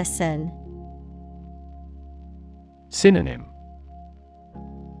of medicine. Synonym: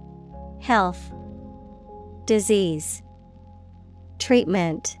 Health, disease,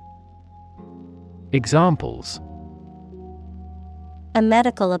 treatment. Examples: A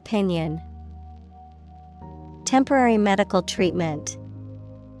medical opinion. Temporary medical treatment.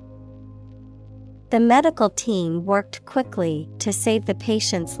 The medical team worked quickly to save the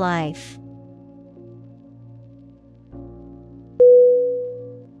patient's life.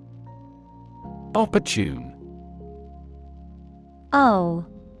 Opportune.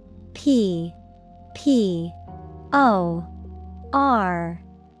 OPPORTUNE.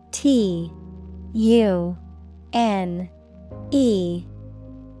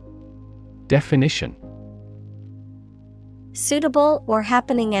 Definition: Suitable or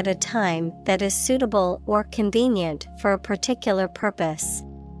happening at a time that is suitable or convenient for a particular purpose.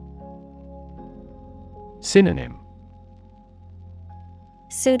 Synonym: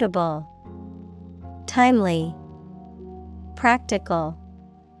 Suitable, timely, practical.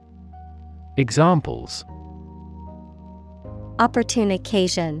 Examples: Opportune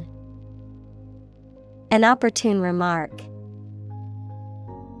occasion. An opportune remark.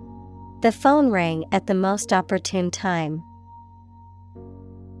 The phone rang at the most opportune time.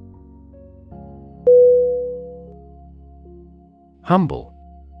 Humble.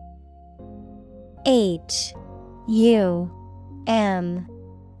 Humble.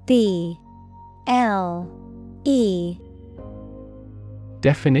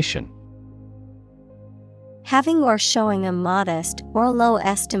 Definition: having or showing a modest or low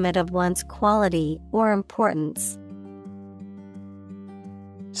estimate of one's quality or importance.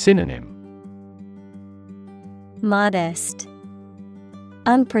 Synonym: Modest,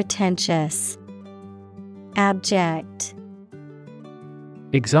 unpretentious, abject.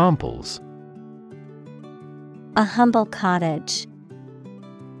 Examples: a humble cottage,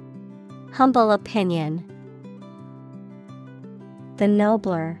 humble opinion. The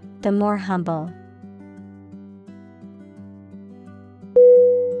nobler, the more humble.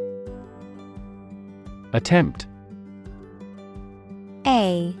 Attempt.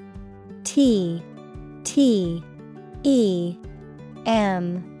 A-T-T-E-M-P-T.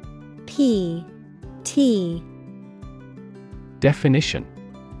 Definition: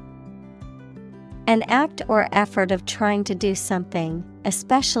 an act or effort of trying to do something,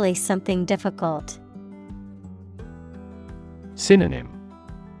 especially something difficult. Synonym: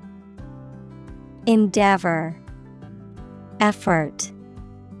 endeavor, effort,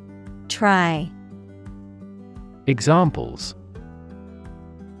 try. Examples: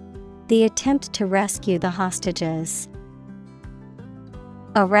 the attempt to rescue the hostages.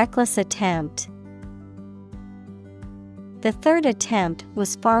 A reckless attempt. The third attempt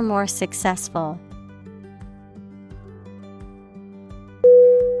was far more successful.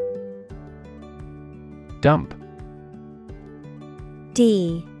 Dump.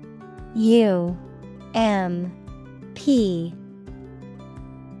 D-U-M-P.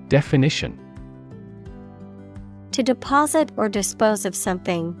 Definition: to deposit or dispose of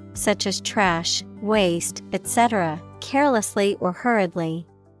something, such as trash, waste, etc., carelessly or hurriedly.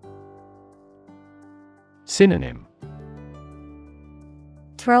 Synonym: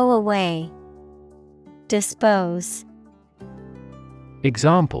 throw away, dispose.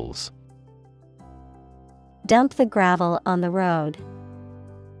 Examples: dump the gravel on the road.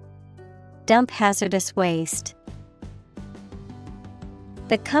 Dump hazardous waste.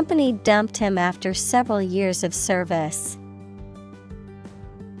 The company dumped him after several years of service.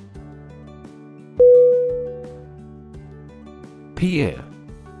 Peer.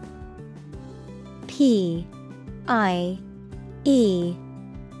 P-I-E-R.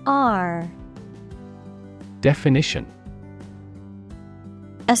 Definition: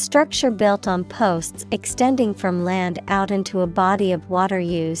 a structure built on posts extending from land out into a body of water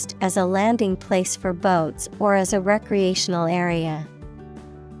used as a landing place for boats or as a recreational area.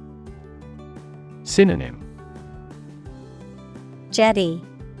 Synonym: jetty,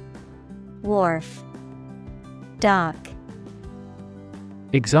 wharf, dock.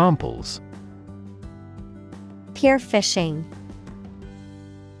 Examples: pier fishing.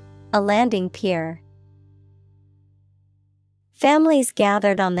 A landing pier. Families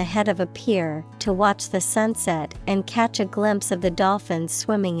gathered on the head of a pier to watch the sunset and catch a glimpse of the dolphins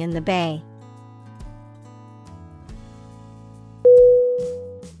swimming in the bay.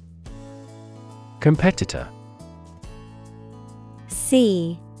 Competitor.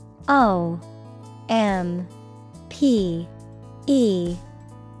 C-O-M-P-E-T-I-T-O-R.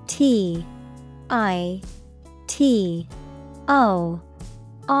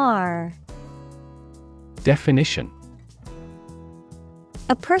 Definition: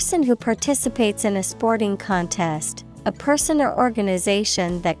 a person who participates in a sporting contest, a person or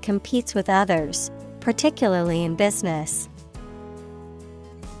organization that competes with others, particularly in business.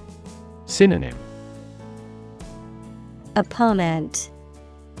 Synonym: opponent,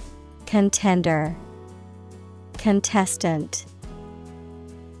 contender, contestant.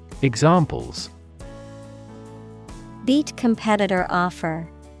 Examples: beat competitor offer.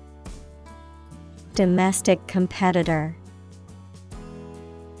 Domestic competitor.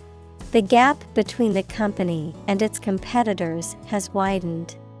 The gap between the company and its competitors has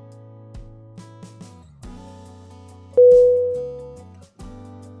widened.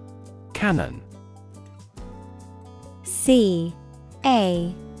 Canon.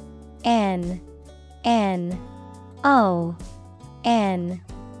 C-A-N-N-O-N.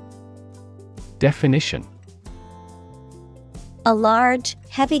 Definition: a large,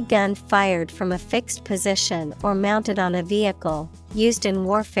 heavy gun fired from a fixed position or mounted on a vehicle, used in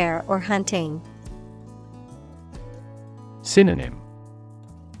warfare or hunting. Synonym: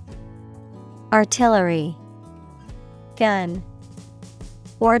 artillery, gun,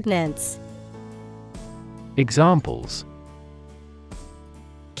 ordnance. Examples: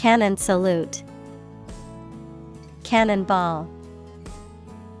 cannon salute, cannonball.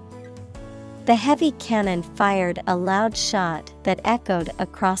 The heavy cannon fired a loud shot that echoed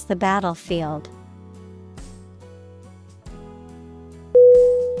across the battlefield.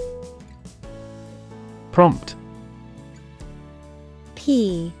 Prompt.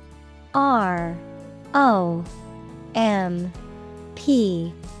 P-R-O-M-P-T.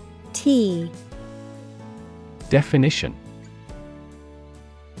 Definition.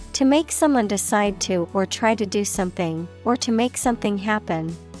 To make someone decide to or try to do something, or to make something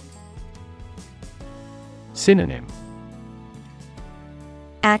happen. Synonym.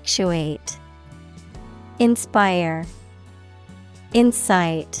 Actuate, inspire,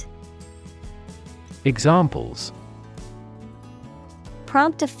 insight. Examples.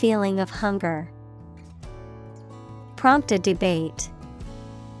 Prompt a feeling of hunger. Prompt a debate.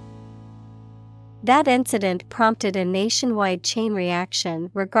 That incident prompted a nationwide chain reaction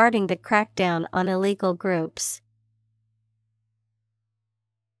regarding the crackdown on illegal groups.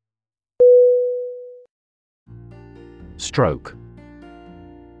 Stroke.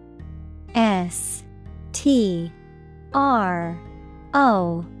 S-T-R-O-K-E.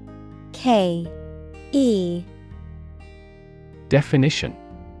 Definition.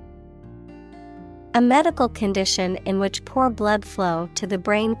 A medical condition in which poor blood flow to the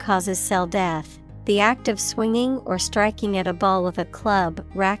brain causes cell death, the act of swinging or striking at a ball with a club,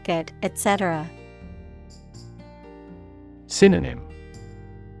 racket, etc. Synonym.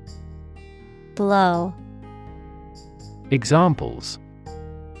 Blow. Examples.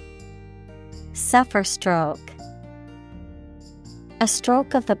 Suffer stroke. A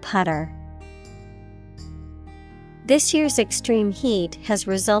stroke of the putter. This year's extreme heat has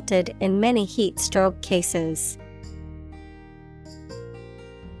resulted in many heat stroke cases.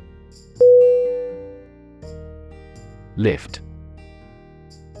 Lift.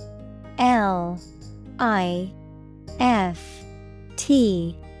 L-I-F-T.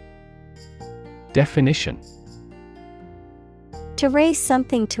 Definition. To raise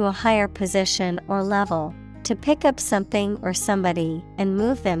something to a higher position or level, to pick up something or somebody and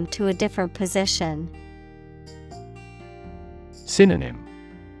move them to a different position. Synonym.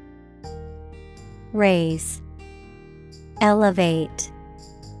 Raise, elevate,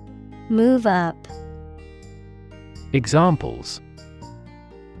 move up. Examples.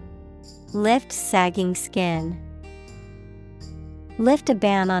 Lift sagging skin. Lift a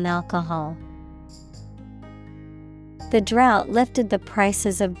ban on alcohol. The drought lifted the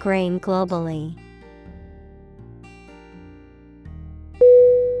prices of grain globally.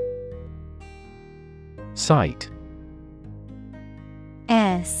 Sight.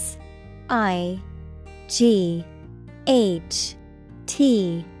 S-I-G-H-T.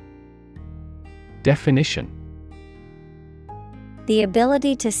 Definition. The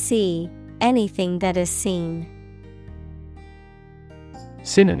ability to see anything that is seen.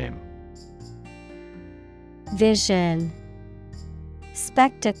 Synonym. Vision,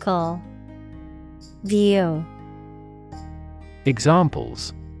 spectacle, view.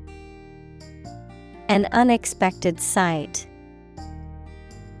 Examples. An unexpected sight.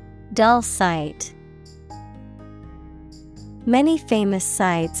 Dull sight. Many famous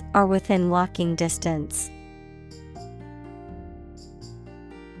sights are within walking distance.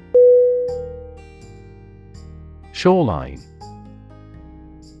 Shoreline.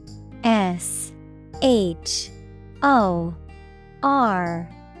 S-H-O-R-E-L-I-N-E.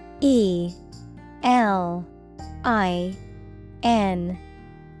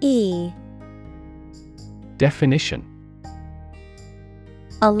 Definition.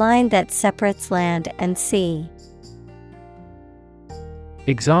 A line that separates land and sea.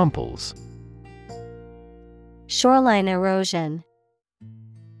 Examples. Shoreline erosion.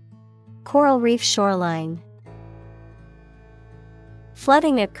 Coral reef shoreline.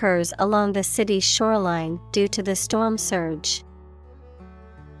 Flooding occurs along the city's shoreline due to the storm surge.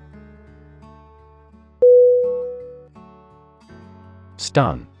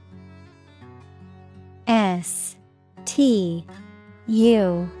 Stun. S-T-U-N.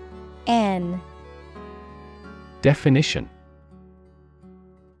 Definition.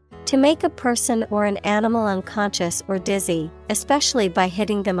 To make a person or an animal unconscious or dizzy, especially by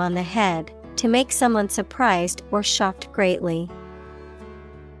hitting them on the head, to make someone surprised or shocked greatly.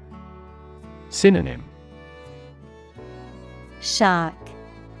 Synonym. Shock,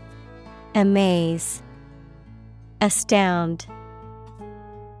 amaze, astound.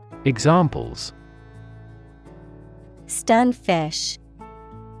 Examples. Stun fish.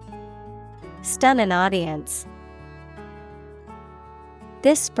 Stun an audience.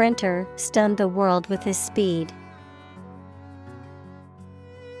 This sprinter stunned the world with his speed.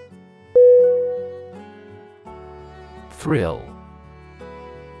 Thrill.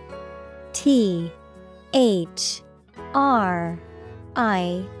 T H R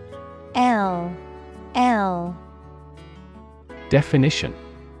I L L. Definition: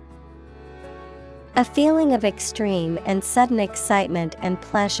 a feeling of extreme and sudden excitement and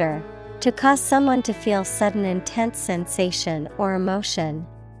pleasure, to cause someone to feel sudden intense sensation or emotion.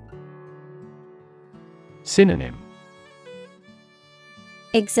 Synonym: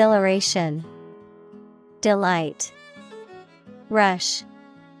 exhilaration, delight, rush.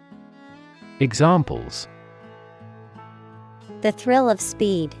 Examples: the thrill of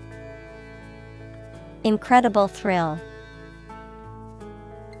speed, incredible thrill.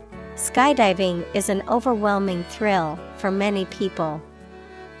 Skydiving is an overwhelming thrill for many people.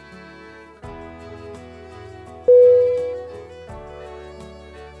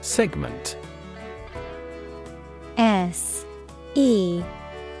 Segment: S E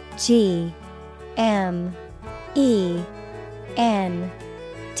G M E N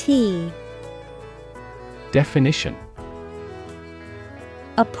T. Definition: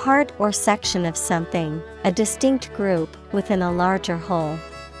 a part or section of something, a distinct group within a larger whole.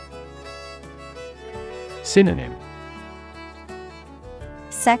 Synonym: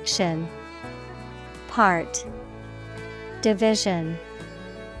 section, part, division.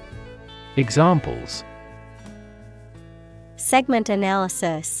 Examples: segment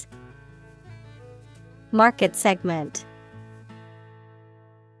analysis, market segment.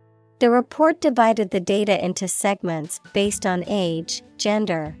 The report divided the data into segments based on age,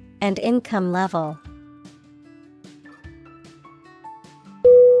 gender, and income level.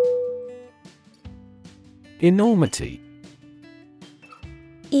 Enormity: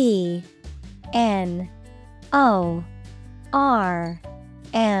 E N O R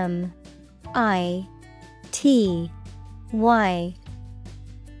M I T Y.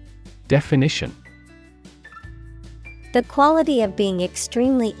 Definition: the quality of being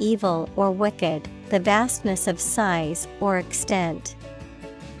extremely evil or wicked, the vastness of size or extent.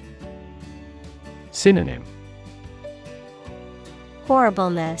 Synonym: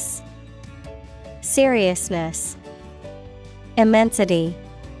 horribleness, seriousness, immensity.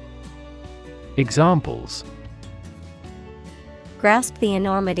 Examples: grasp the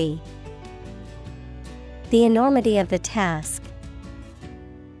enormity, the enormity of the task.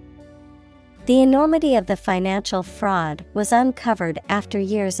 The enormity of the financial fraud was uncovered after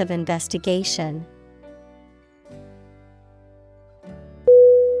years of investigation.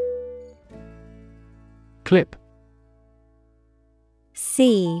 Clip: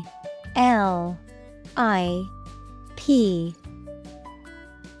 C L I P.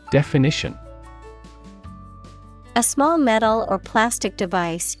 Definition: a small metal or plastic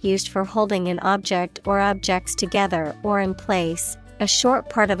device used for holding an object or objects together or in place, a short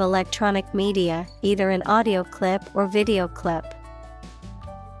part of electronic media, either an audio clip or video clip.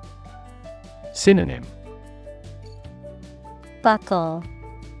 Synonym: buckle,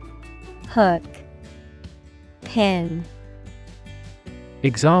 hook, pin.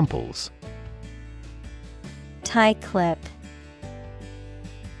 Examples: tie clip,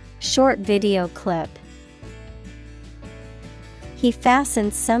 short video clip. He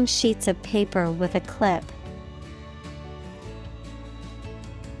fastened some sheets of paper with a clip.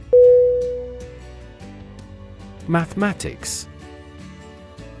 Mathematics: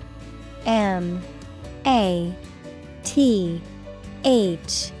 M A T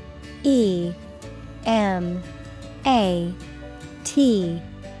H E M A T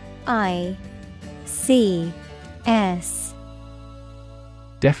I C S.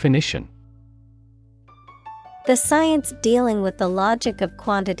 Definition: the science dealing with the logic of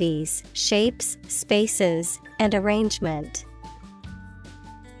quantities, shapes, spaces, and arrangement.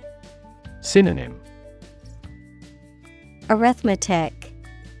 Synonym: arithmetic,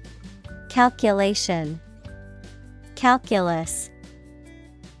 calculation, calculus.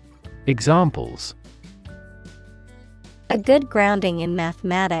 Examples: a good grounding in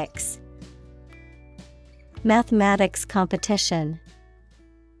mathematics, mathematics competition.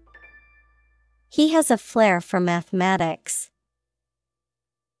 He has a flair for mathematics.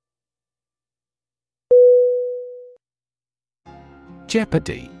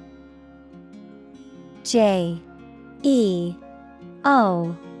 Jeopardy! J E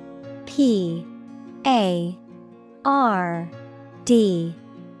O P A R D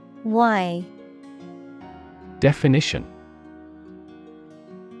Y. Definition: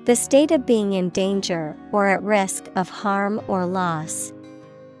 the state of being in danger or at risk of harm or loss.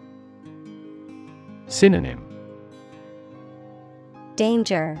 Synonym: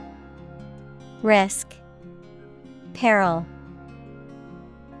 danger, risk, peril.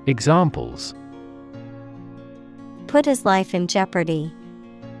 Examples: put his life in jeopardy,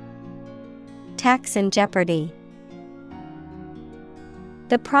 tax in jeopardy.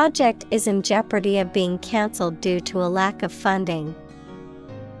 The project is in jeopardy of being cancelled due to a lack of funding.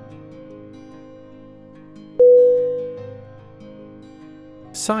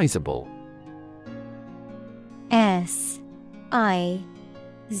 Sizable. S-I-Z-A-B-L-E.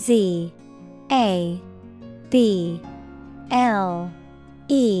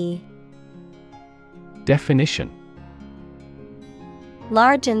 Definition: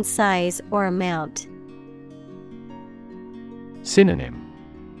 large in size or amount. Synonym: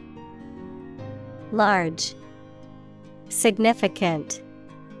 Large, significant,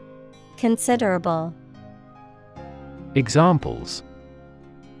 considerable. Examples: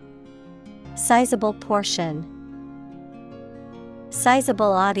 sizable portion,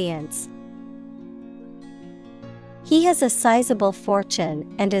 sizable audience. He has a sizable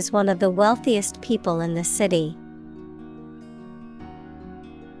fortune and is one of the wealthiest people in the city.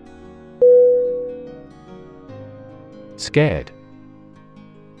 Scared.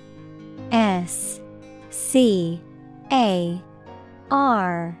 S-C-A-R-E-D.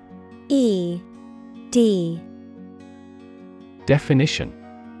 Definition: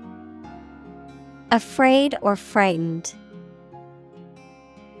 afraid or frightened.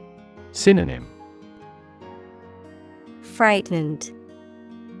 Synonym: frightened,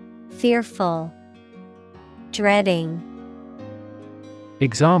 fearful, dreading.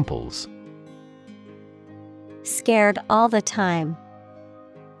 Examples: scared all the time.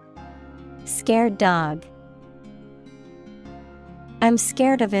 Scared dog. I'm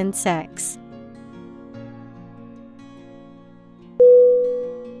scared of insects.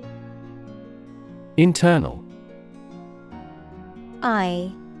 Internal.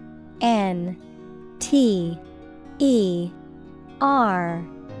 I-N-T-E-R-N-A-L.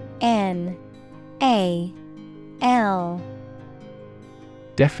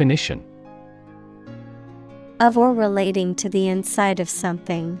 Definition: of or relating to the inside of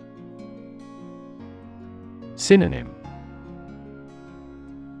something. Synonym: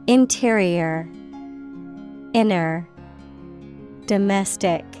 interior, inner,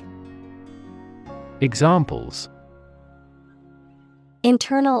 domestic. Examples: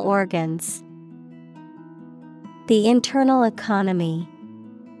 internal organs. The internal economy.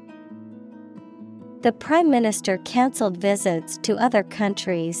 The Prime Minister cancelled visits to other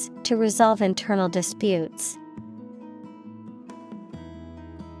countries to resolve internal disputes.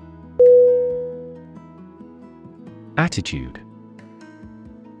 Attitude.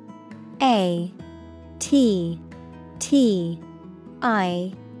 A-T-T-I-T-U-D-E.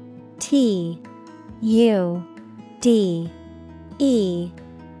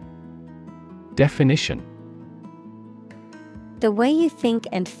 Definition: the way you think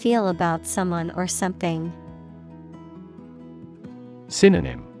and feel about someone or something.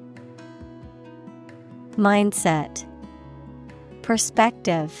 Synonym: mindset,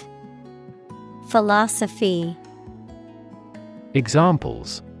 perspective, philosophy.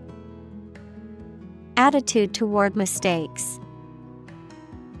 Examples: attitude toward mistakes.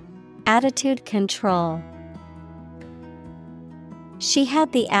 Attitude control. She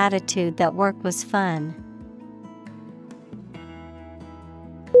had the attitude that work was fun.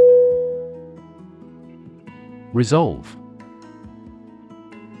 Resolve.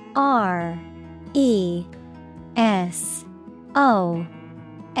 R-E-S-O-L-V-E.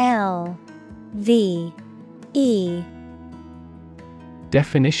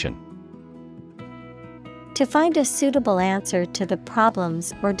 Definition: to find a suitable answer to the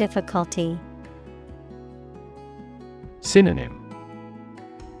problems or difficulty. Synonym: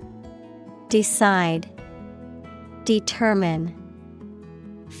 decide, determine,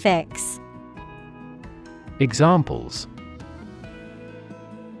 fix. Examples: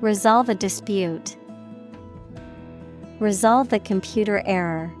 resolve a dispute. Resolve the computer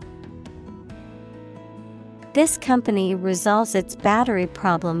error. This company resolves its battery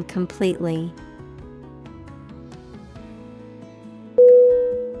problem completely.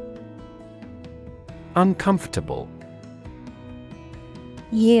 Uncomfortable.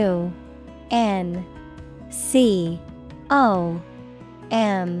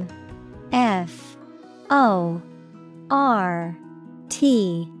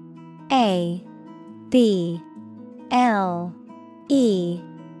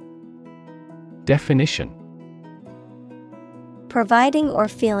 Definition: providing or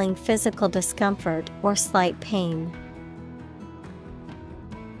feeling physical discomfort or slight pain.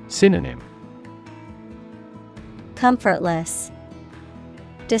 Synonym: comfortless,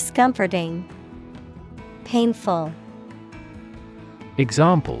 discomforting, painful.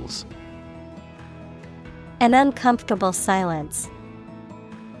 Examples: an uncomfortable silence.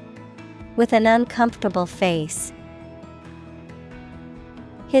 with an uncomfortable face.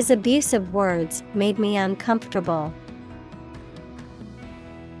 His abusive words made me uncomfortable.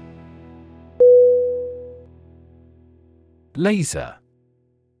 Laser.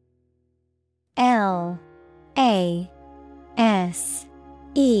 L-A-S-E-R.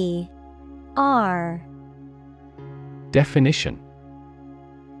 Definition: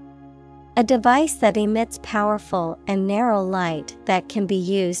 a device that emits powerful and narrow light that can be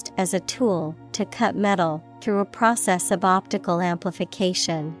used as a tool to cut metal through a process of optical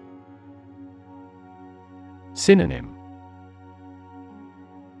amplification. Synonym: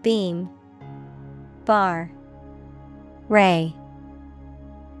 Beam, bar, ray.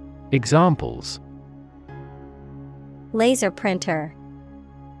 Examples: laser printer,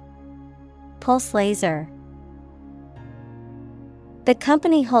 pulse laser. The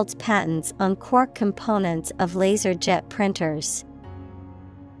company holds patents on core components of laser jet printers.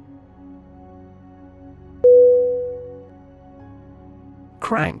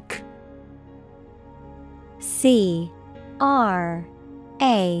 Crank. C-R-A-N-K.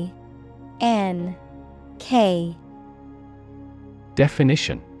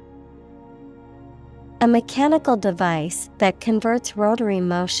 Definition: a mechanical device that converts rotary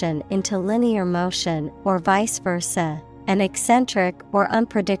motion into linear motion or vice versa, an eccentric or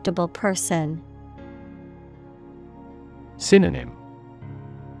unpredictable person. Synonym: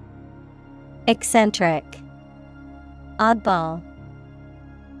 eccentric, oddball,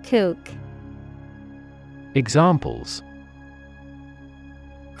 kook. Examples: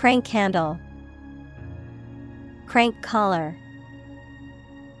 crank handle, crank collar.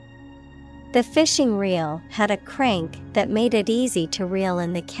 The fishing reel had a crank that made it easy to reel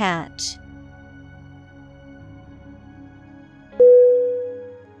in the catch.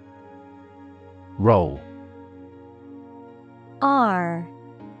 Roll. R-O-L-L.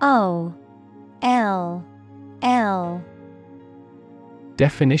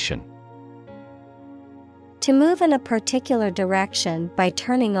 Definition: to move in a particular direction by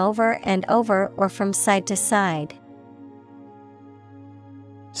turning over and over or from side to side.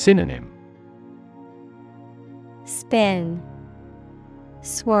 Synonym: spin,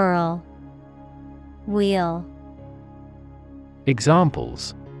 swirl, wheel.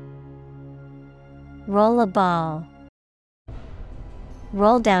 Examples: roll a ball,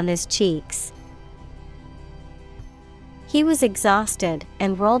 roll down his cheeks. He was exhausted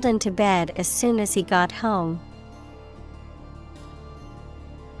and rolled into bed as soon as he got home.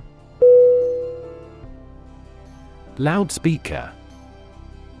 Loudspeaker.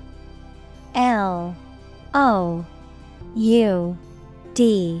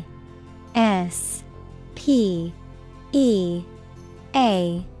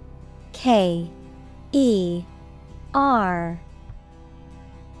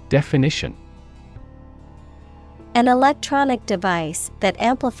 Definition: an electronic device that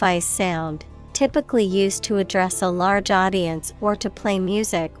amplifies sound, typically used to address a large audience or to play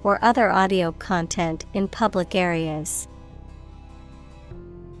music or other audio content in public areas.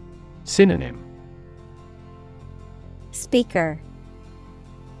 Synonym: speaker,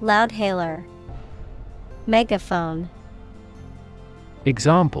 loudhailer, megaphone.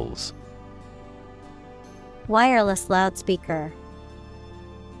 Examples: wireless loudspeaker,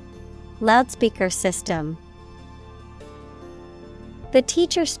 loudspeaker system. The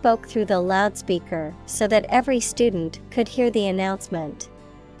teacher spoke through the loudspeaker so that every student could hear the announcement.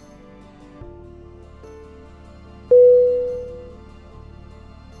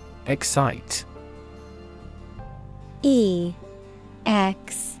 Excite.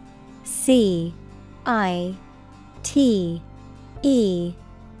 E-X-C-I-T-E.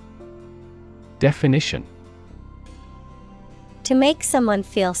 Definition: to make someone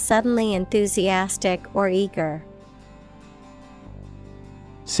feel suddenly enthusiastic or eager.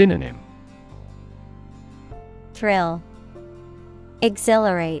 Synonym: thrill,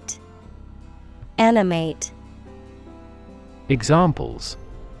 exhilarate, animate. Examples: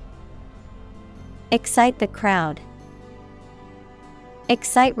 excite the crowd,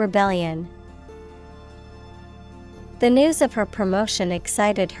 excite rebellion. The news of her promotion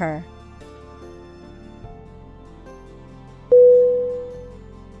excited her.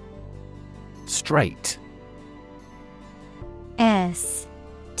 Straight. S-T-R-A-I-G-H-T.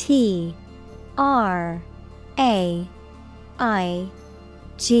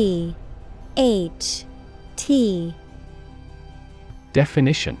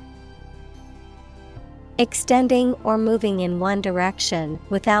 Definition: extending or moving in one direction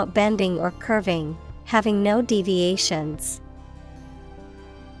without bending or curving, having no deviations.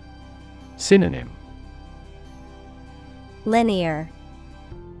 Synonym: linear,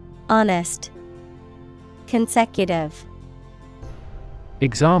 honest, consecutive.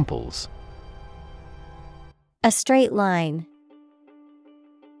 Examples: A straight line.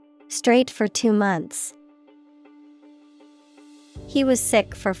 Straight for 2 months. He was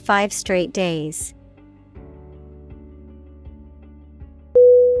sick for 5 straight days.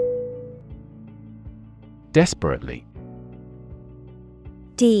 Desperately.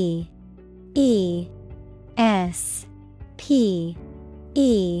 Desperately.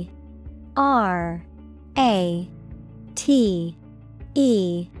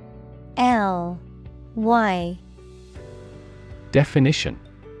 Definition: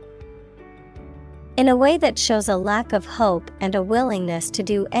 In a way that shows a lack of hope and a willingness to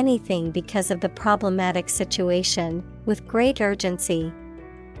do anything because of the problematic situation, with great urgency.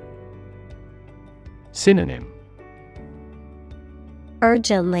 Synonym: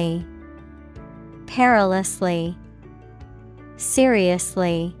 Urgently, perilously,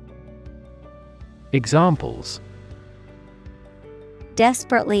 seriously. Examples: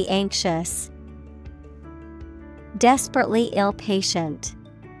 Desperately anxious. Desperately ill patient.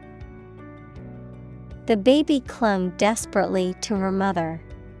 The baby clung desperately to her mother.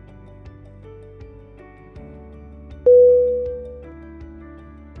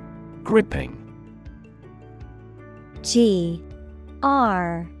 Gripping. Gripping.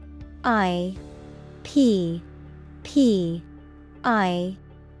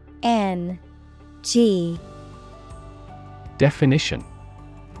 Definition: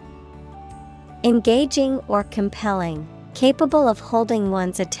 Engaging or compelling, capable of holding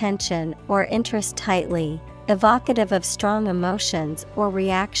one's attention or interest tightly, evocative of strong emotions or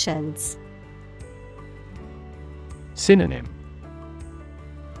reactions. Synonym: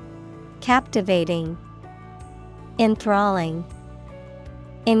 Captivating, enthralling,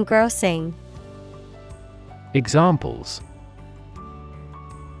 engrossing. Examples: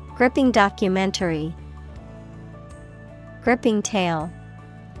 Gripping documentary. Gripping tale.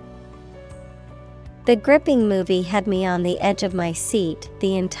 The gripping movie had me on the edge of my seat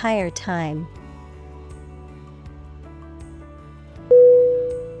the entire time.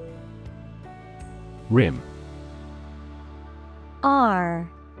 Rim. R-I-M.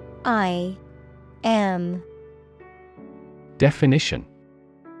 Definition: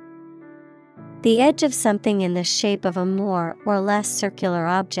 The edge of something in the shape of a more or less circular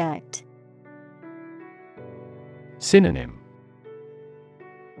object. Synonym: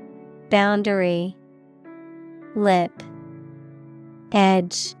 Boundary, lip,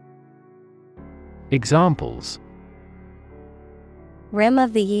 edge. Examples: Rim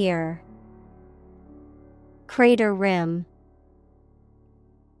of the ear. Crater rim.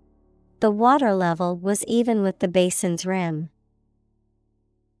 The water level was even with the basin's rim.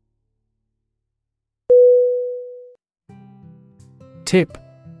 Tip.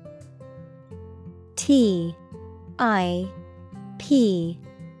 T-I-P.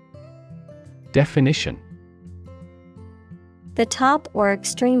 Definition: The top or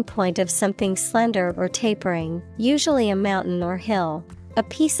extreme point of something slender or tapering, usually a mountain or hill. A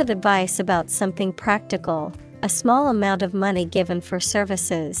piece of advice about something practical, a small amount of money given for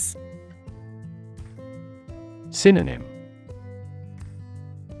services. Synonym: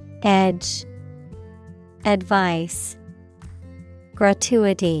 Edge, advice,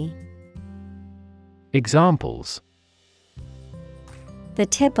 gratuity. Examples: The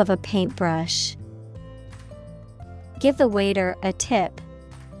tip of a paintbrush. Give the waiter a tip.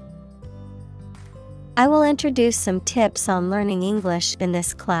 I will introduce some tips on learning English in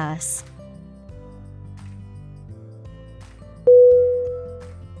this class.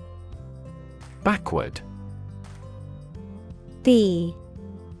 Backward. B-A-C-K-W-A-R-D.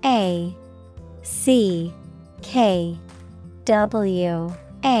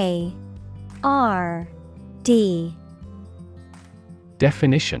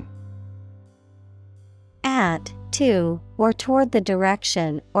 Definition: At, to, or toward the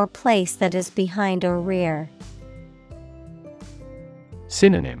direction or place that is behind or rear.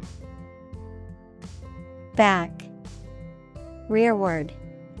 Synonym: Back, rearward,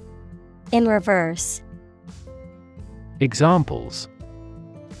 in reverse. Examples: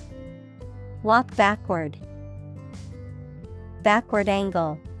 Walk backward. Backward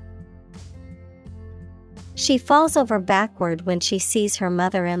angle. She falls over backward when she sees her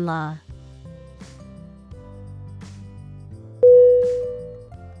mother-in-law.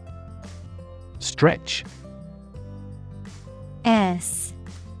 Stretch. S-T-R-E-T-C-H.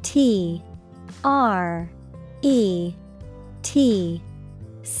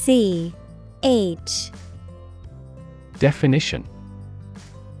 Definition: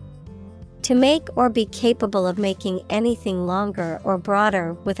 To To make or be capable of making anything longer or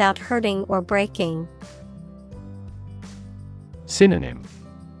broader without hurting or breaking. Synonym: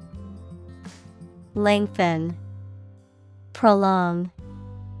 Lengthen, prolong,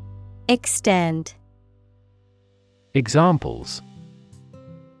 extend. Examples: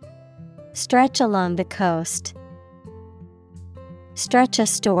 Stretch along the coast. Stretch a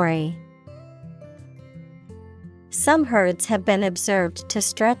story. Some herds have been observed to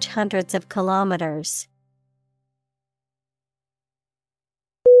stretch hundreds of kilometers.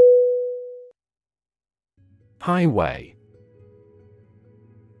 Highway.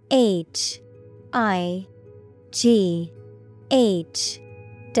 Highway.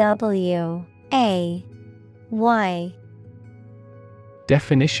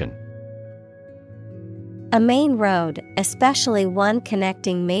 Definition: A main road, especially one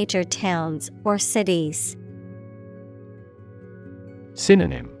connecting major towns or cities.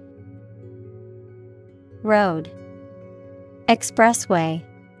 Synonym: Road, expressway,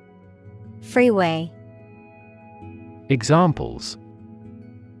 freeway. Examples: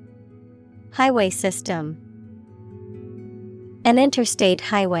 Highway system. An interstate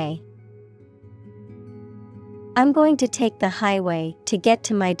highway. I'm going to take the highway to get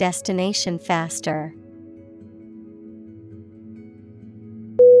to my destination faster.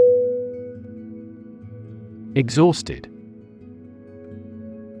 Exhausted. Exhausted.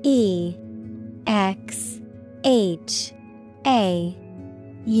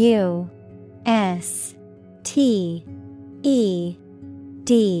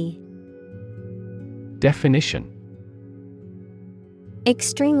 Definition: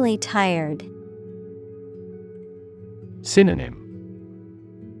 Extremely tired. Synonym: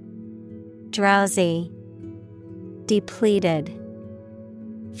 Drowsy, depleted,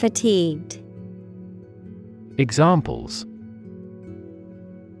 fatigued. Examples: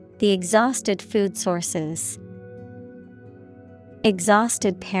 The exhausted food sources.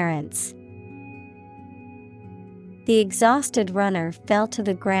 Exhausted parents. The exhausted runner fell to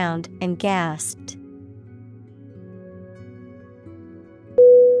the ground and gasped.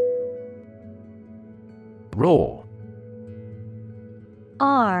 Roar.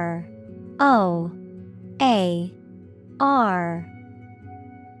 R-O-A-R.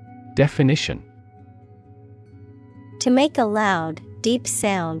 Definition: To make a loud, deep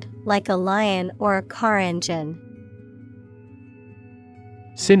sound, like a lion or a car engine.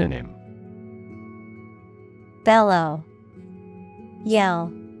 Synonym: Bellow,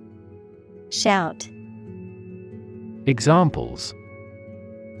 yell, shout. Examples: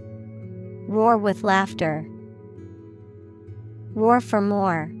 Roar with laughter. Roar for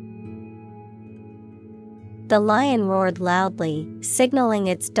more. The lion roared loudly, signaling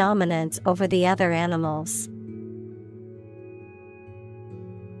its dominance over the other animals.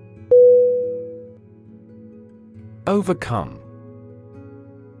 Overcome.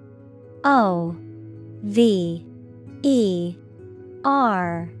 O-V-E-R-C-O-M-E.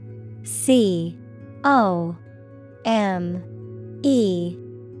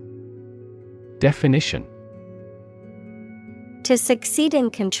 Definition: To succeed in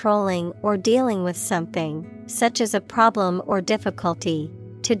controlling or dealing with something, such as a problem or difficulty,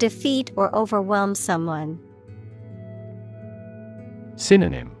 to defeat or overwhelm someone.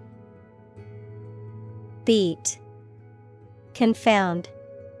 Synonym: Beat, confound,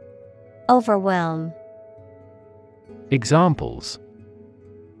 overwhelm. Examples: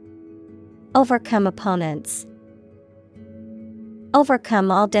 Overcome opponents. Overcome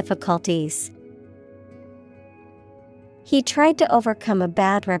all difficulties. He tried to overcome a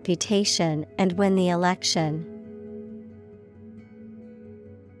bad reputation and win the election.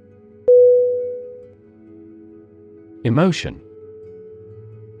 Emotion.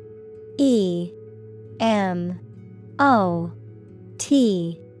 E-M-O-T-I-O-N.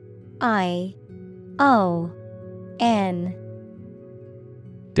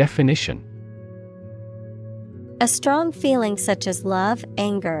 Definition: A strong feeling such as love,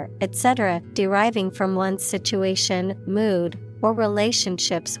 anger, etc., deriving from one's situation, mood, or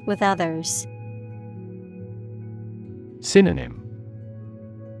relationships with others. Synonym: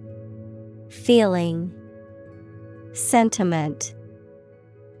 Feeling, sentiment,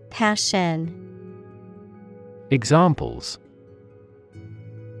 passion. Examples: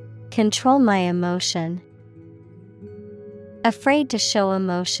 Control my emotion. Afraid to show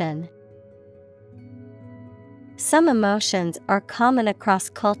emotion. Some emotions are common across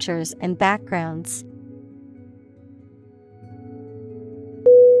cultures and backgrounds.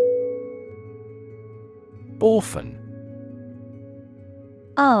 Orphan.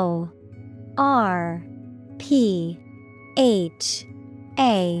 O-R-P-H-A-N.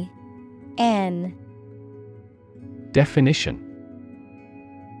 Definition: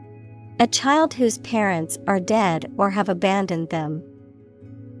 A child whose parents are dead or have abandoned them.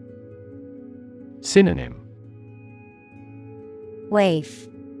 Synonym: Waif,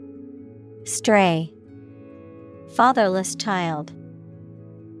 stray, fatherless child.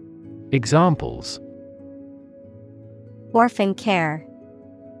 Examples: Orphan care,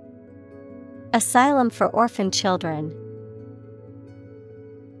 asylum for orphan children.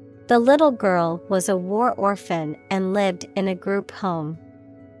 The little girl was a war orphan and lived in a group home.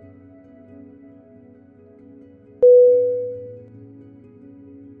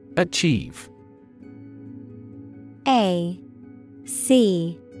 Achieve. A-C-H-I-E-V-E.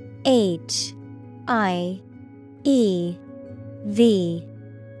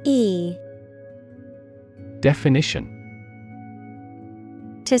 Definition: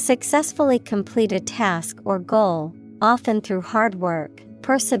 To successfully complete a task or goal, often through hard work,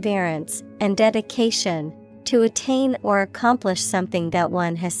 perseverance, and dedication, to attain or accomplish something that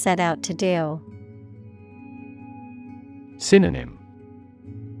one has set out to do. Synonym: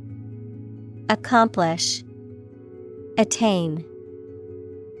 Accomplish, attain,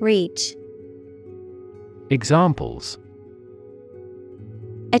 reach. Examples: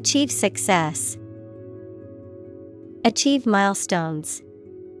 Achieve success, achieve milestones.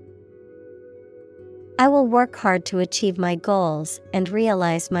 I will work hard to achieve my goals and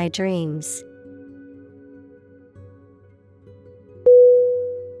realize my dreams.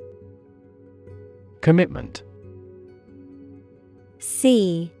 Commitment.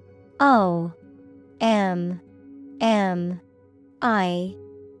 C-O-M-M-I-T-M-E-N-T.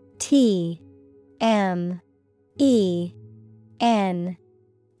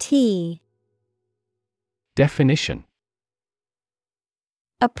 Definition: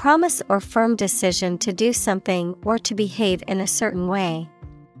 A promise or firm decision to do something or to behave in a certain way.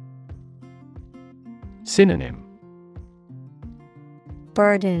 Synonym: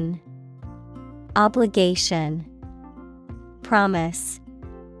 Burden, obligation, promise.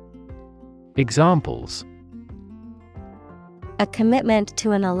 Examples: A commitment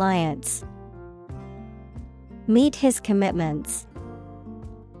to an alliance. Meet his commitments.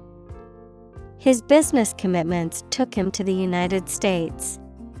 His business commitments took him to the United States.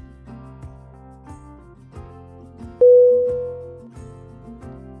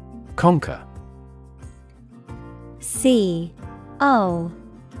 Conquer. C-O-N-Q-U-E-R.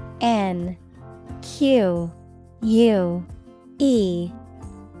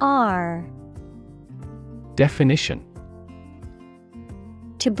 Definition: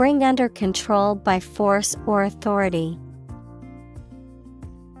 To bring under control by force or authority.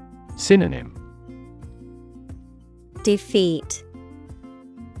 Synonym: Defeat,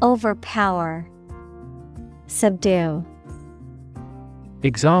 overpower, subdue.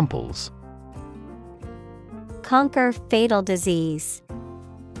 Examples: Conquer fatal disease.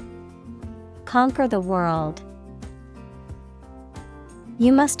 Conquer the world.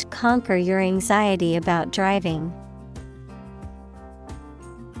 You must conquer your anxiety about driving.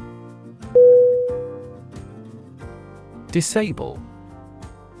 Disable.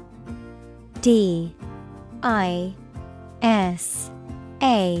 D-I-S-A-B-L-E.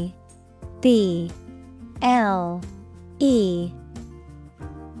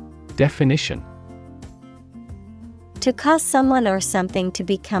 Definition: To cause someone or something to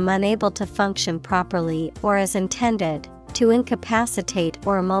become unable to function properly or as intended, to incapacitate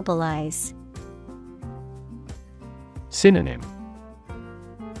or immobilize. Synonym: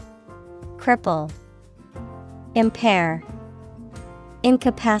 Cripple, impair,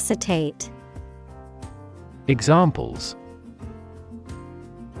 incapacitate. Examples: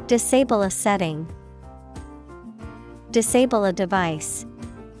 Disable a setting. Disable a device.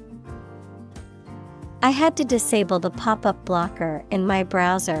 I had to disable the pop-up blocker in my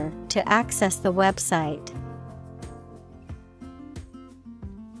browser to access the website.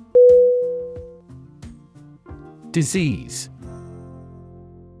 Disease.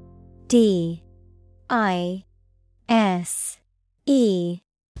 D-I-S-E-A-S-E.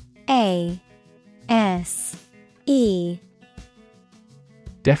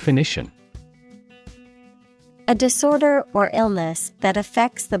 Definition: A disorder or illness that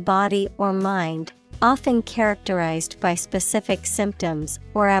affects the body or mind, often characterized by specific symptoms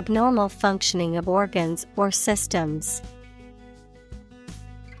or abnormal functioning of organs or systems.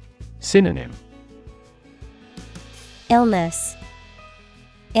 Synonym: Illness,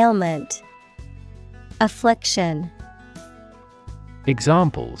 ailment, affliction.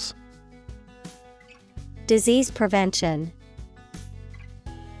 Examples: Disease prevention,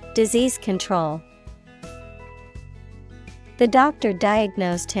 disease control. The doctor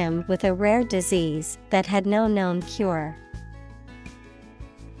diagnosed him with a rare disease that had no known cure.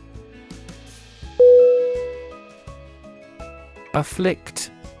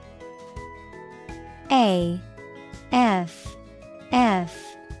 Afflict. A F F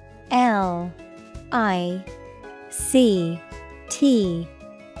L I C T.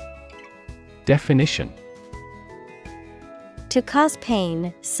 Definition: To cause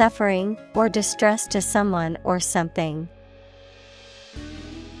pain, suffering, or distress to someone or something.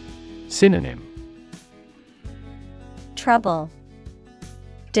 Synonym: Trouble,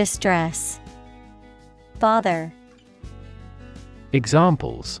 distress, bother.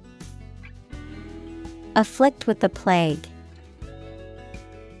 Examples: Afflict with the plague.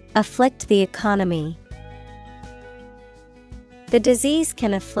 Afflict the economy. The disease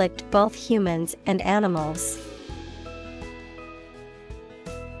can afflict both humans and animals.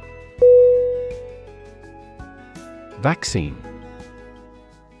 Vaccine.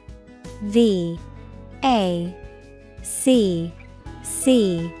 V A C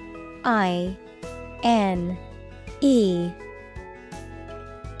C I N E.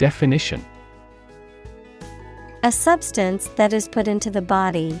 Definition: A substance that is put into the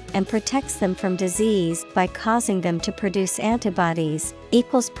body and protects them from disease by causing them to produce antibodies,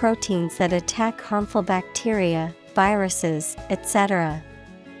 equals proteins that attack harmful bacteria, viruses, etc.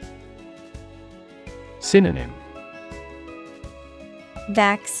 Synonym: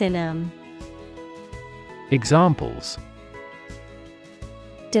 Vaccinum. Examples: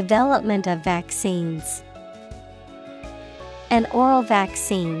 Development of vaccines. An oral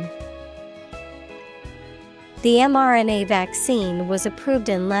vaccine. The mRNA vaccine was approved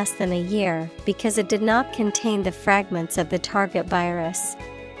in less than a year because it did not contain the fragments of the target virus.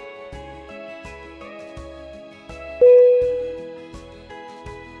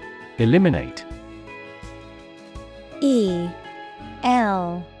 Eliminate. E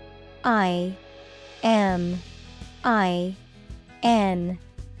L I M I N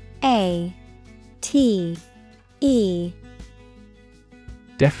A T E.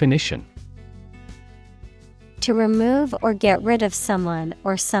 Definition: To remove or get rid of someone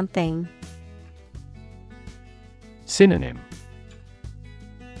or something. Synonym: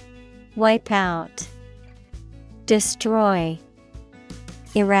 Wipe out, destroy,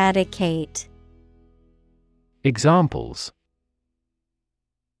 eradicate. Examples: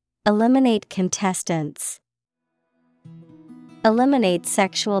 Eliminate contestants. Eliminate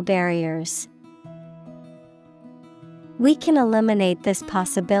sexual barriers. We can eliminate this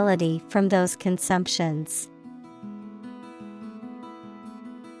possibility from those consumptions.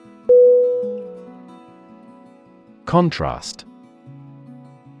 Contrast.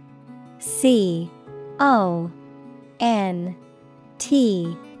 C O N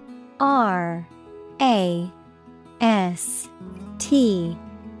T R A S T.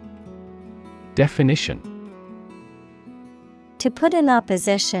 Definition: To put in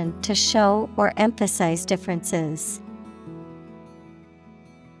opposition, to show or emphasize differences.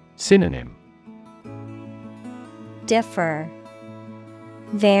 Synonym: Differ,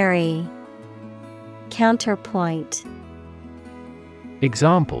 vary, counterpoint.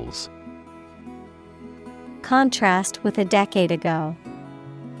 Examples: Contrast with a decade ago.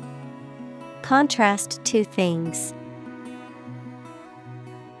 Contrast two things.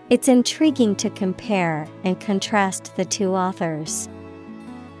 It's intriguing to compare and contrast the two authors.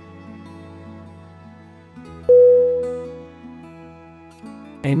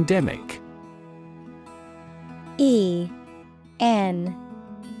 Endemic. E N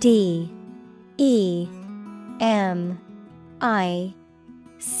D E M I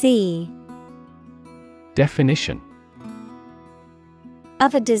C. Definition: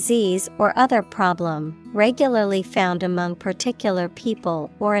 Of a disease or other problem, regularly found among particular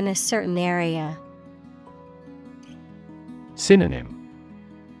people or in a certain area. Synonym: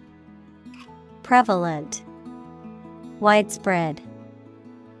 Prevalent, widespread,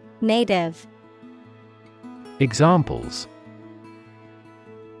 native. Examples: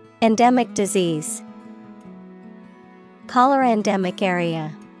 Endemic disease. Cholera endemic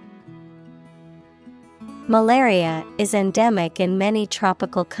area. Malaria is endemic in many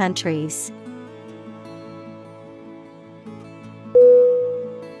tropical countries.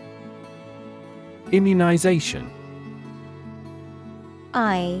 Immunization.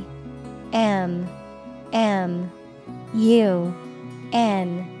 I M M U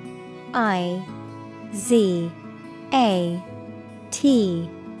N I Z A T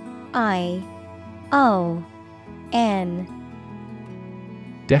I O N.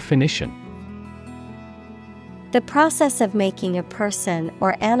 Definition: The process of making a person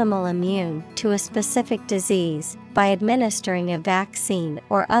or animal immune to a specific disease, by administering a vaccine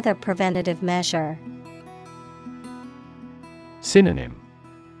or other preventative measure. Synonym: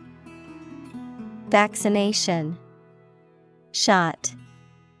 Vaccination, shot,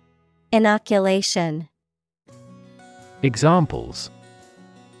 inoculation. Examples: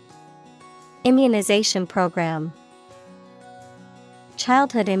 Immunization program,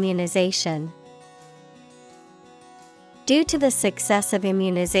 childhood immunization. Due to the success of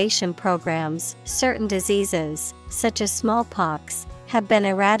immunization programs, certain diseases, such as smallpox, have been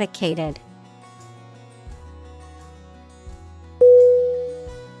eradicated.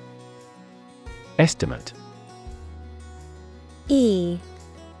 Estimate. E-S-T-I-M-A-T-E.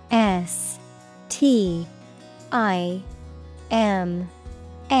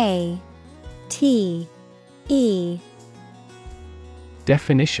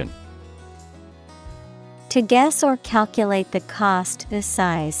 Definition: to guess or calculate the cost, the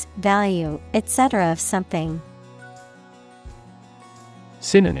size, value, etc. of something.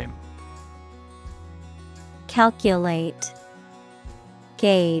 Synonym: Calculate,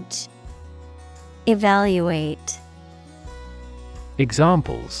 gauge, evaluate.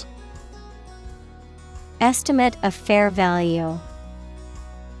 Examples: Estimate of fair value.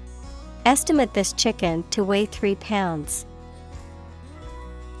 Estimate this chicken to weigh 3 pounds.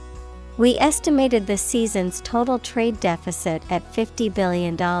 We estimated the season's total trade deficit at $50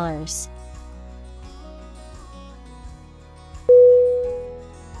 billion.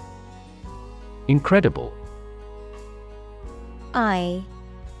 Incredible.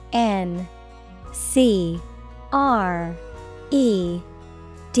 I-N-C-R-E-D-I-B-L-E.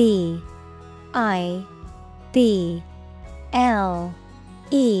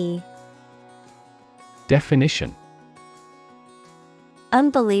 Definition: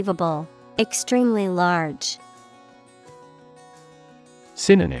 unbelievable, extremely large.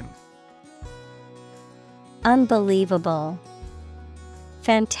 Synonym: Unbelievable,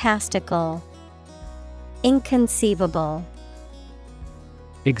 fantastical, inconceivable.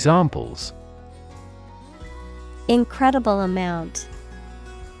 Examples: incredible amount,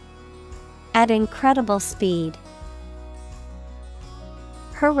 at incredible speed.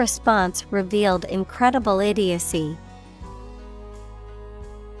 Her response revealed incredible idiocy.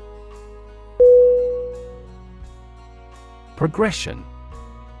 Progression.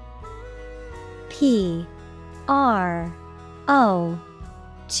 Progression.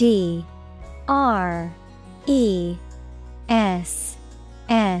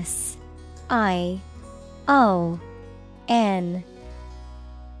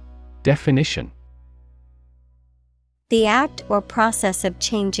 Definition: the act or process of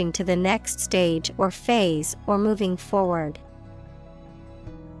changing to the next stage or phase or moving forward.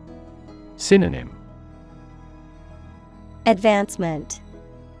 Synonym: advancement,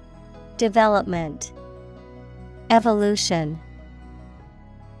 development, evolution.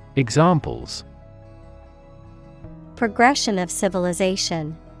 Examples: progression of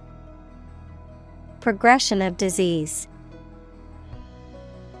civilization, progression of disease.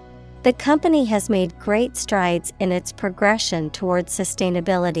 The company has made great strides in its progression towards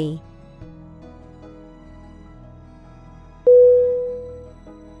sustainability.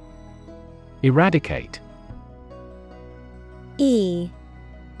 Eradicate. E-R-A-D-I-C-A-T-E.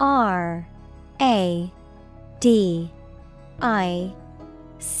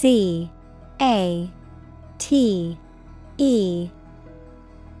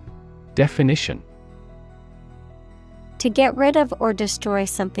 Definition: to get rid of or destroy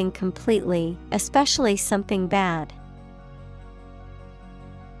something completely, especially something bad.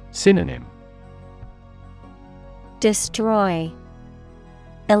 Synonym: destroy,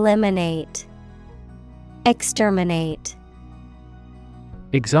 eliminate, exterminate.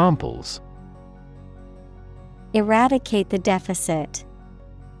 Examples: eradicate the deficit,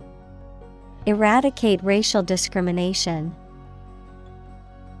 eradicate racial discrimination.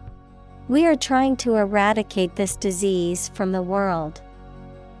 We are trying to eradicate this disease from the world.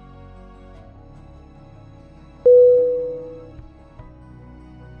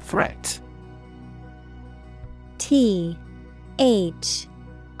 Threat. T-H-R-E-A-T.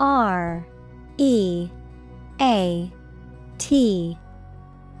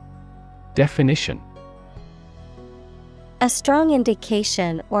 Definition: a strong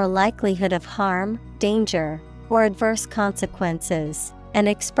indication or likelihood of harm, danger, or adverse consequences. An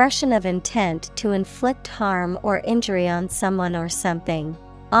expression of intent to inflict harm or injury on someone or something,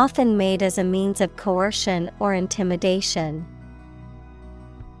 often made as a means of coercion or intimidation.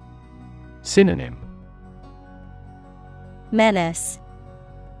 Synonym: menace,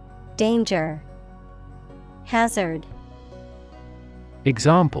 danger, hazard.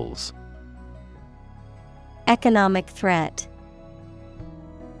 Examples: Economic threat.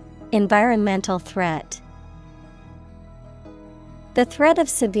 Environmental threat. The threat of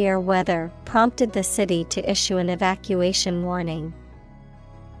severe weather prompted the city to issue an evacuation warning.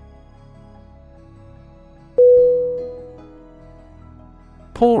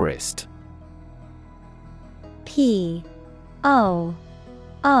 Poorest. P-O-O-R-E-S-T.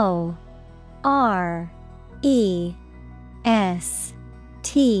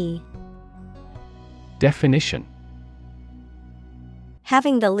 Definition: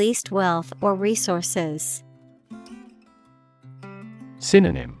 having the least wealth or resources.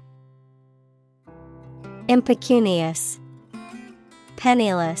 Synonym: Impecunious,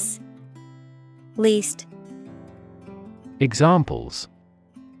 penniless, least. Examples: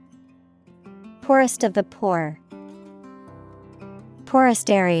 poorest of the poor, poorest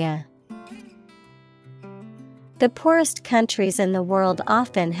area. The poorest countries in the world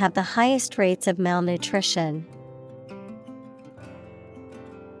often have the highest rates of malnutrition.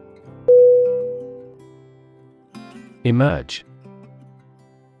 Emerge.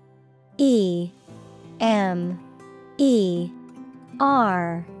 E-M-E-R-G-E.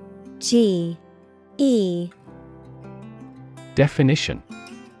 Definition: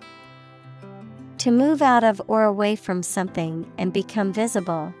 to move out of or away from something and become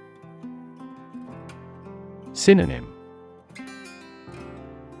visible. Synonym: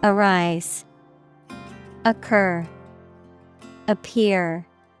 arise, occur, appear.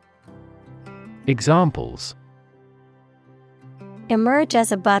 Examples: emerge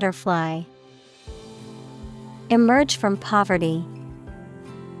as a butterfly, emerge from poverty.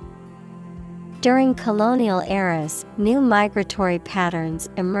 During colonial eras, new migratory patterns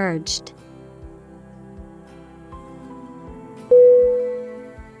emerged.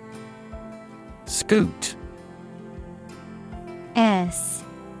 Scoot.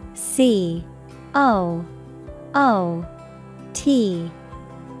 S-C-O-O-T.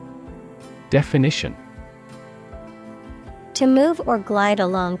 Definition: to move or glide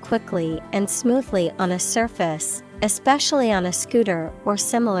along quickly and smoothly on a surface, especially on a scooter or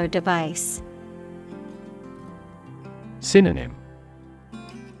similar device. Synonym: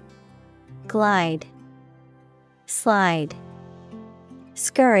 glide, slide,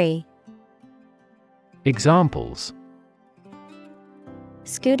 scurry. Examples: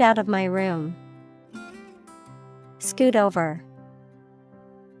 scoot out of my room, scoot over.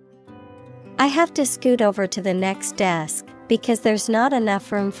 I have to scoot over to the next desk because there's not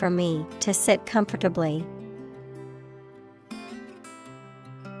enough room for me to sit comfortably.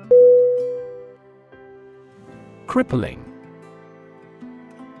 Crippling.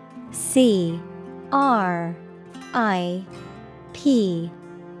 C-R-I-P-P-L-I-N-G.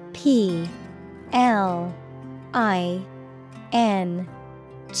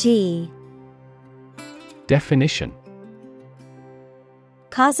 Definition: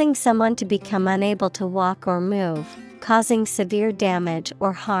 causing someone to become unable to walk or move, causing severe damage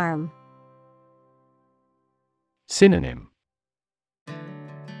or harm. Synonym: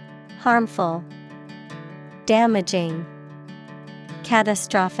 harmful, damaging,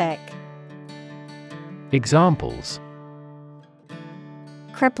 catastrophic. Examples: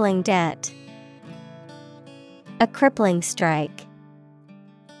 crippling debt, a crippling strike.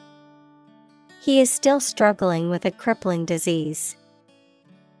 He is still struggling with a crippling disease.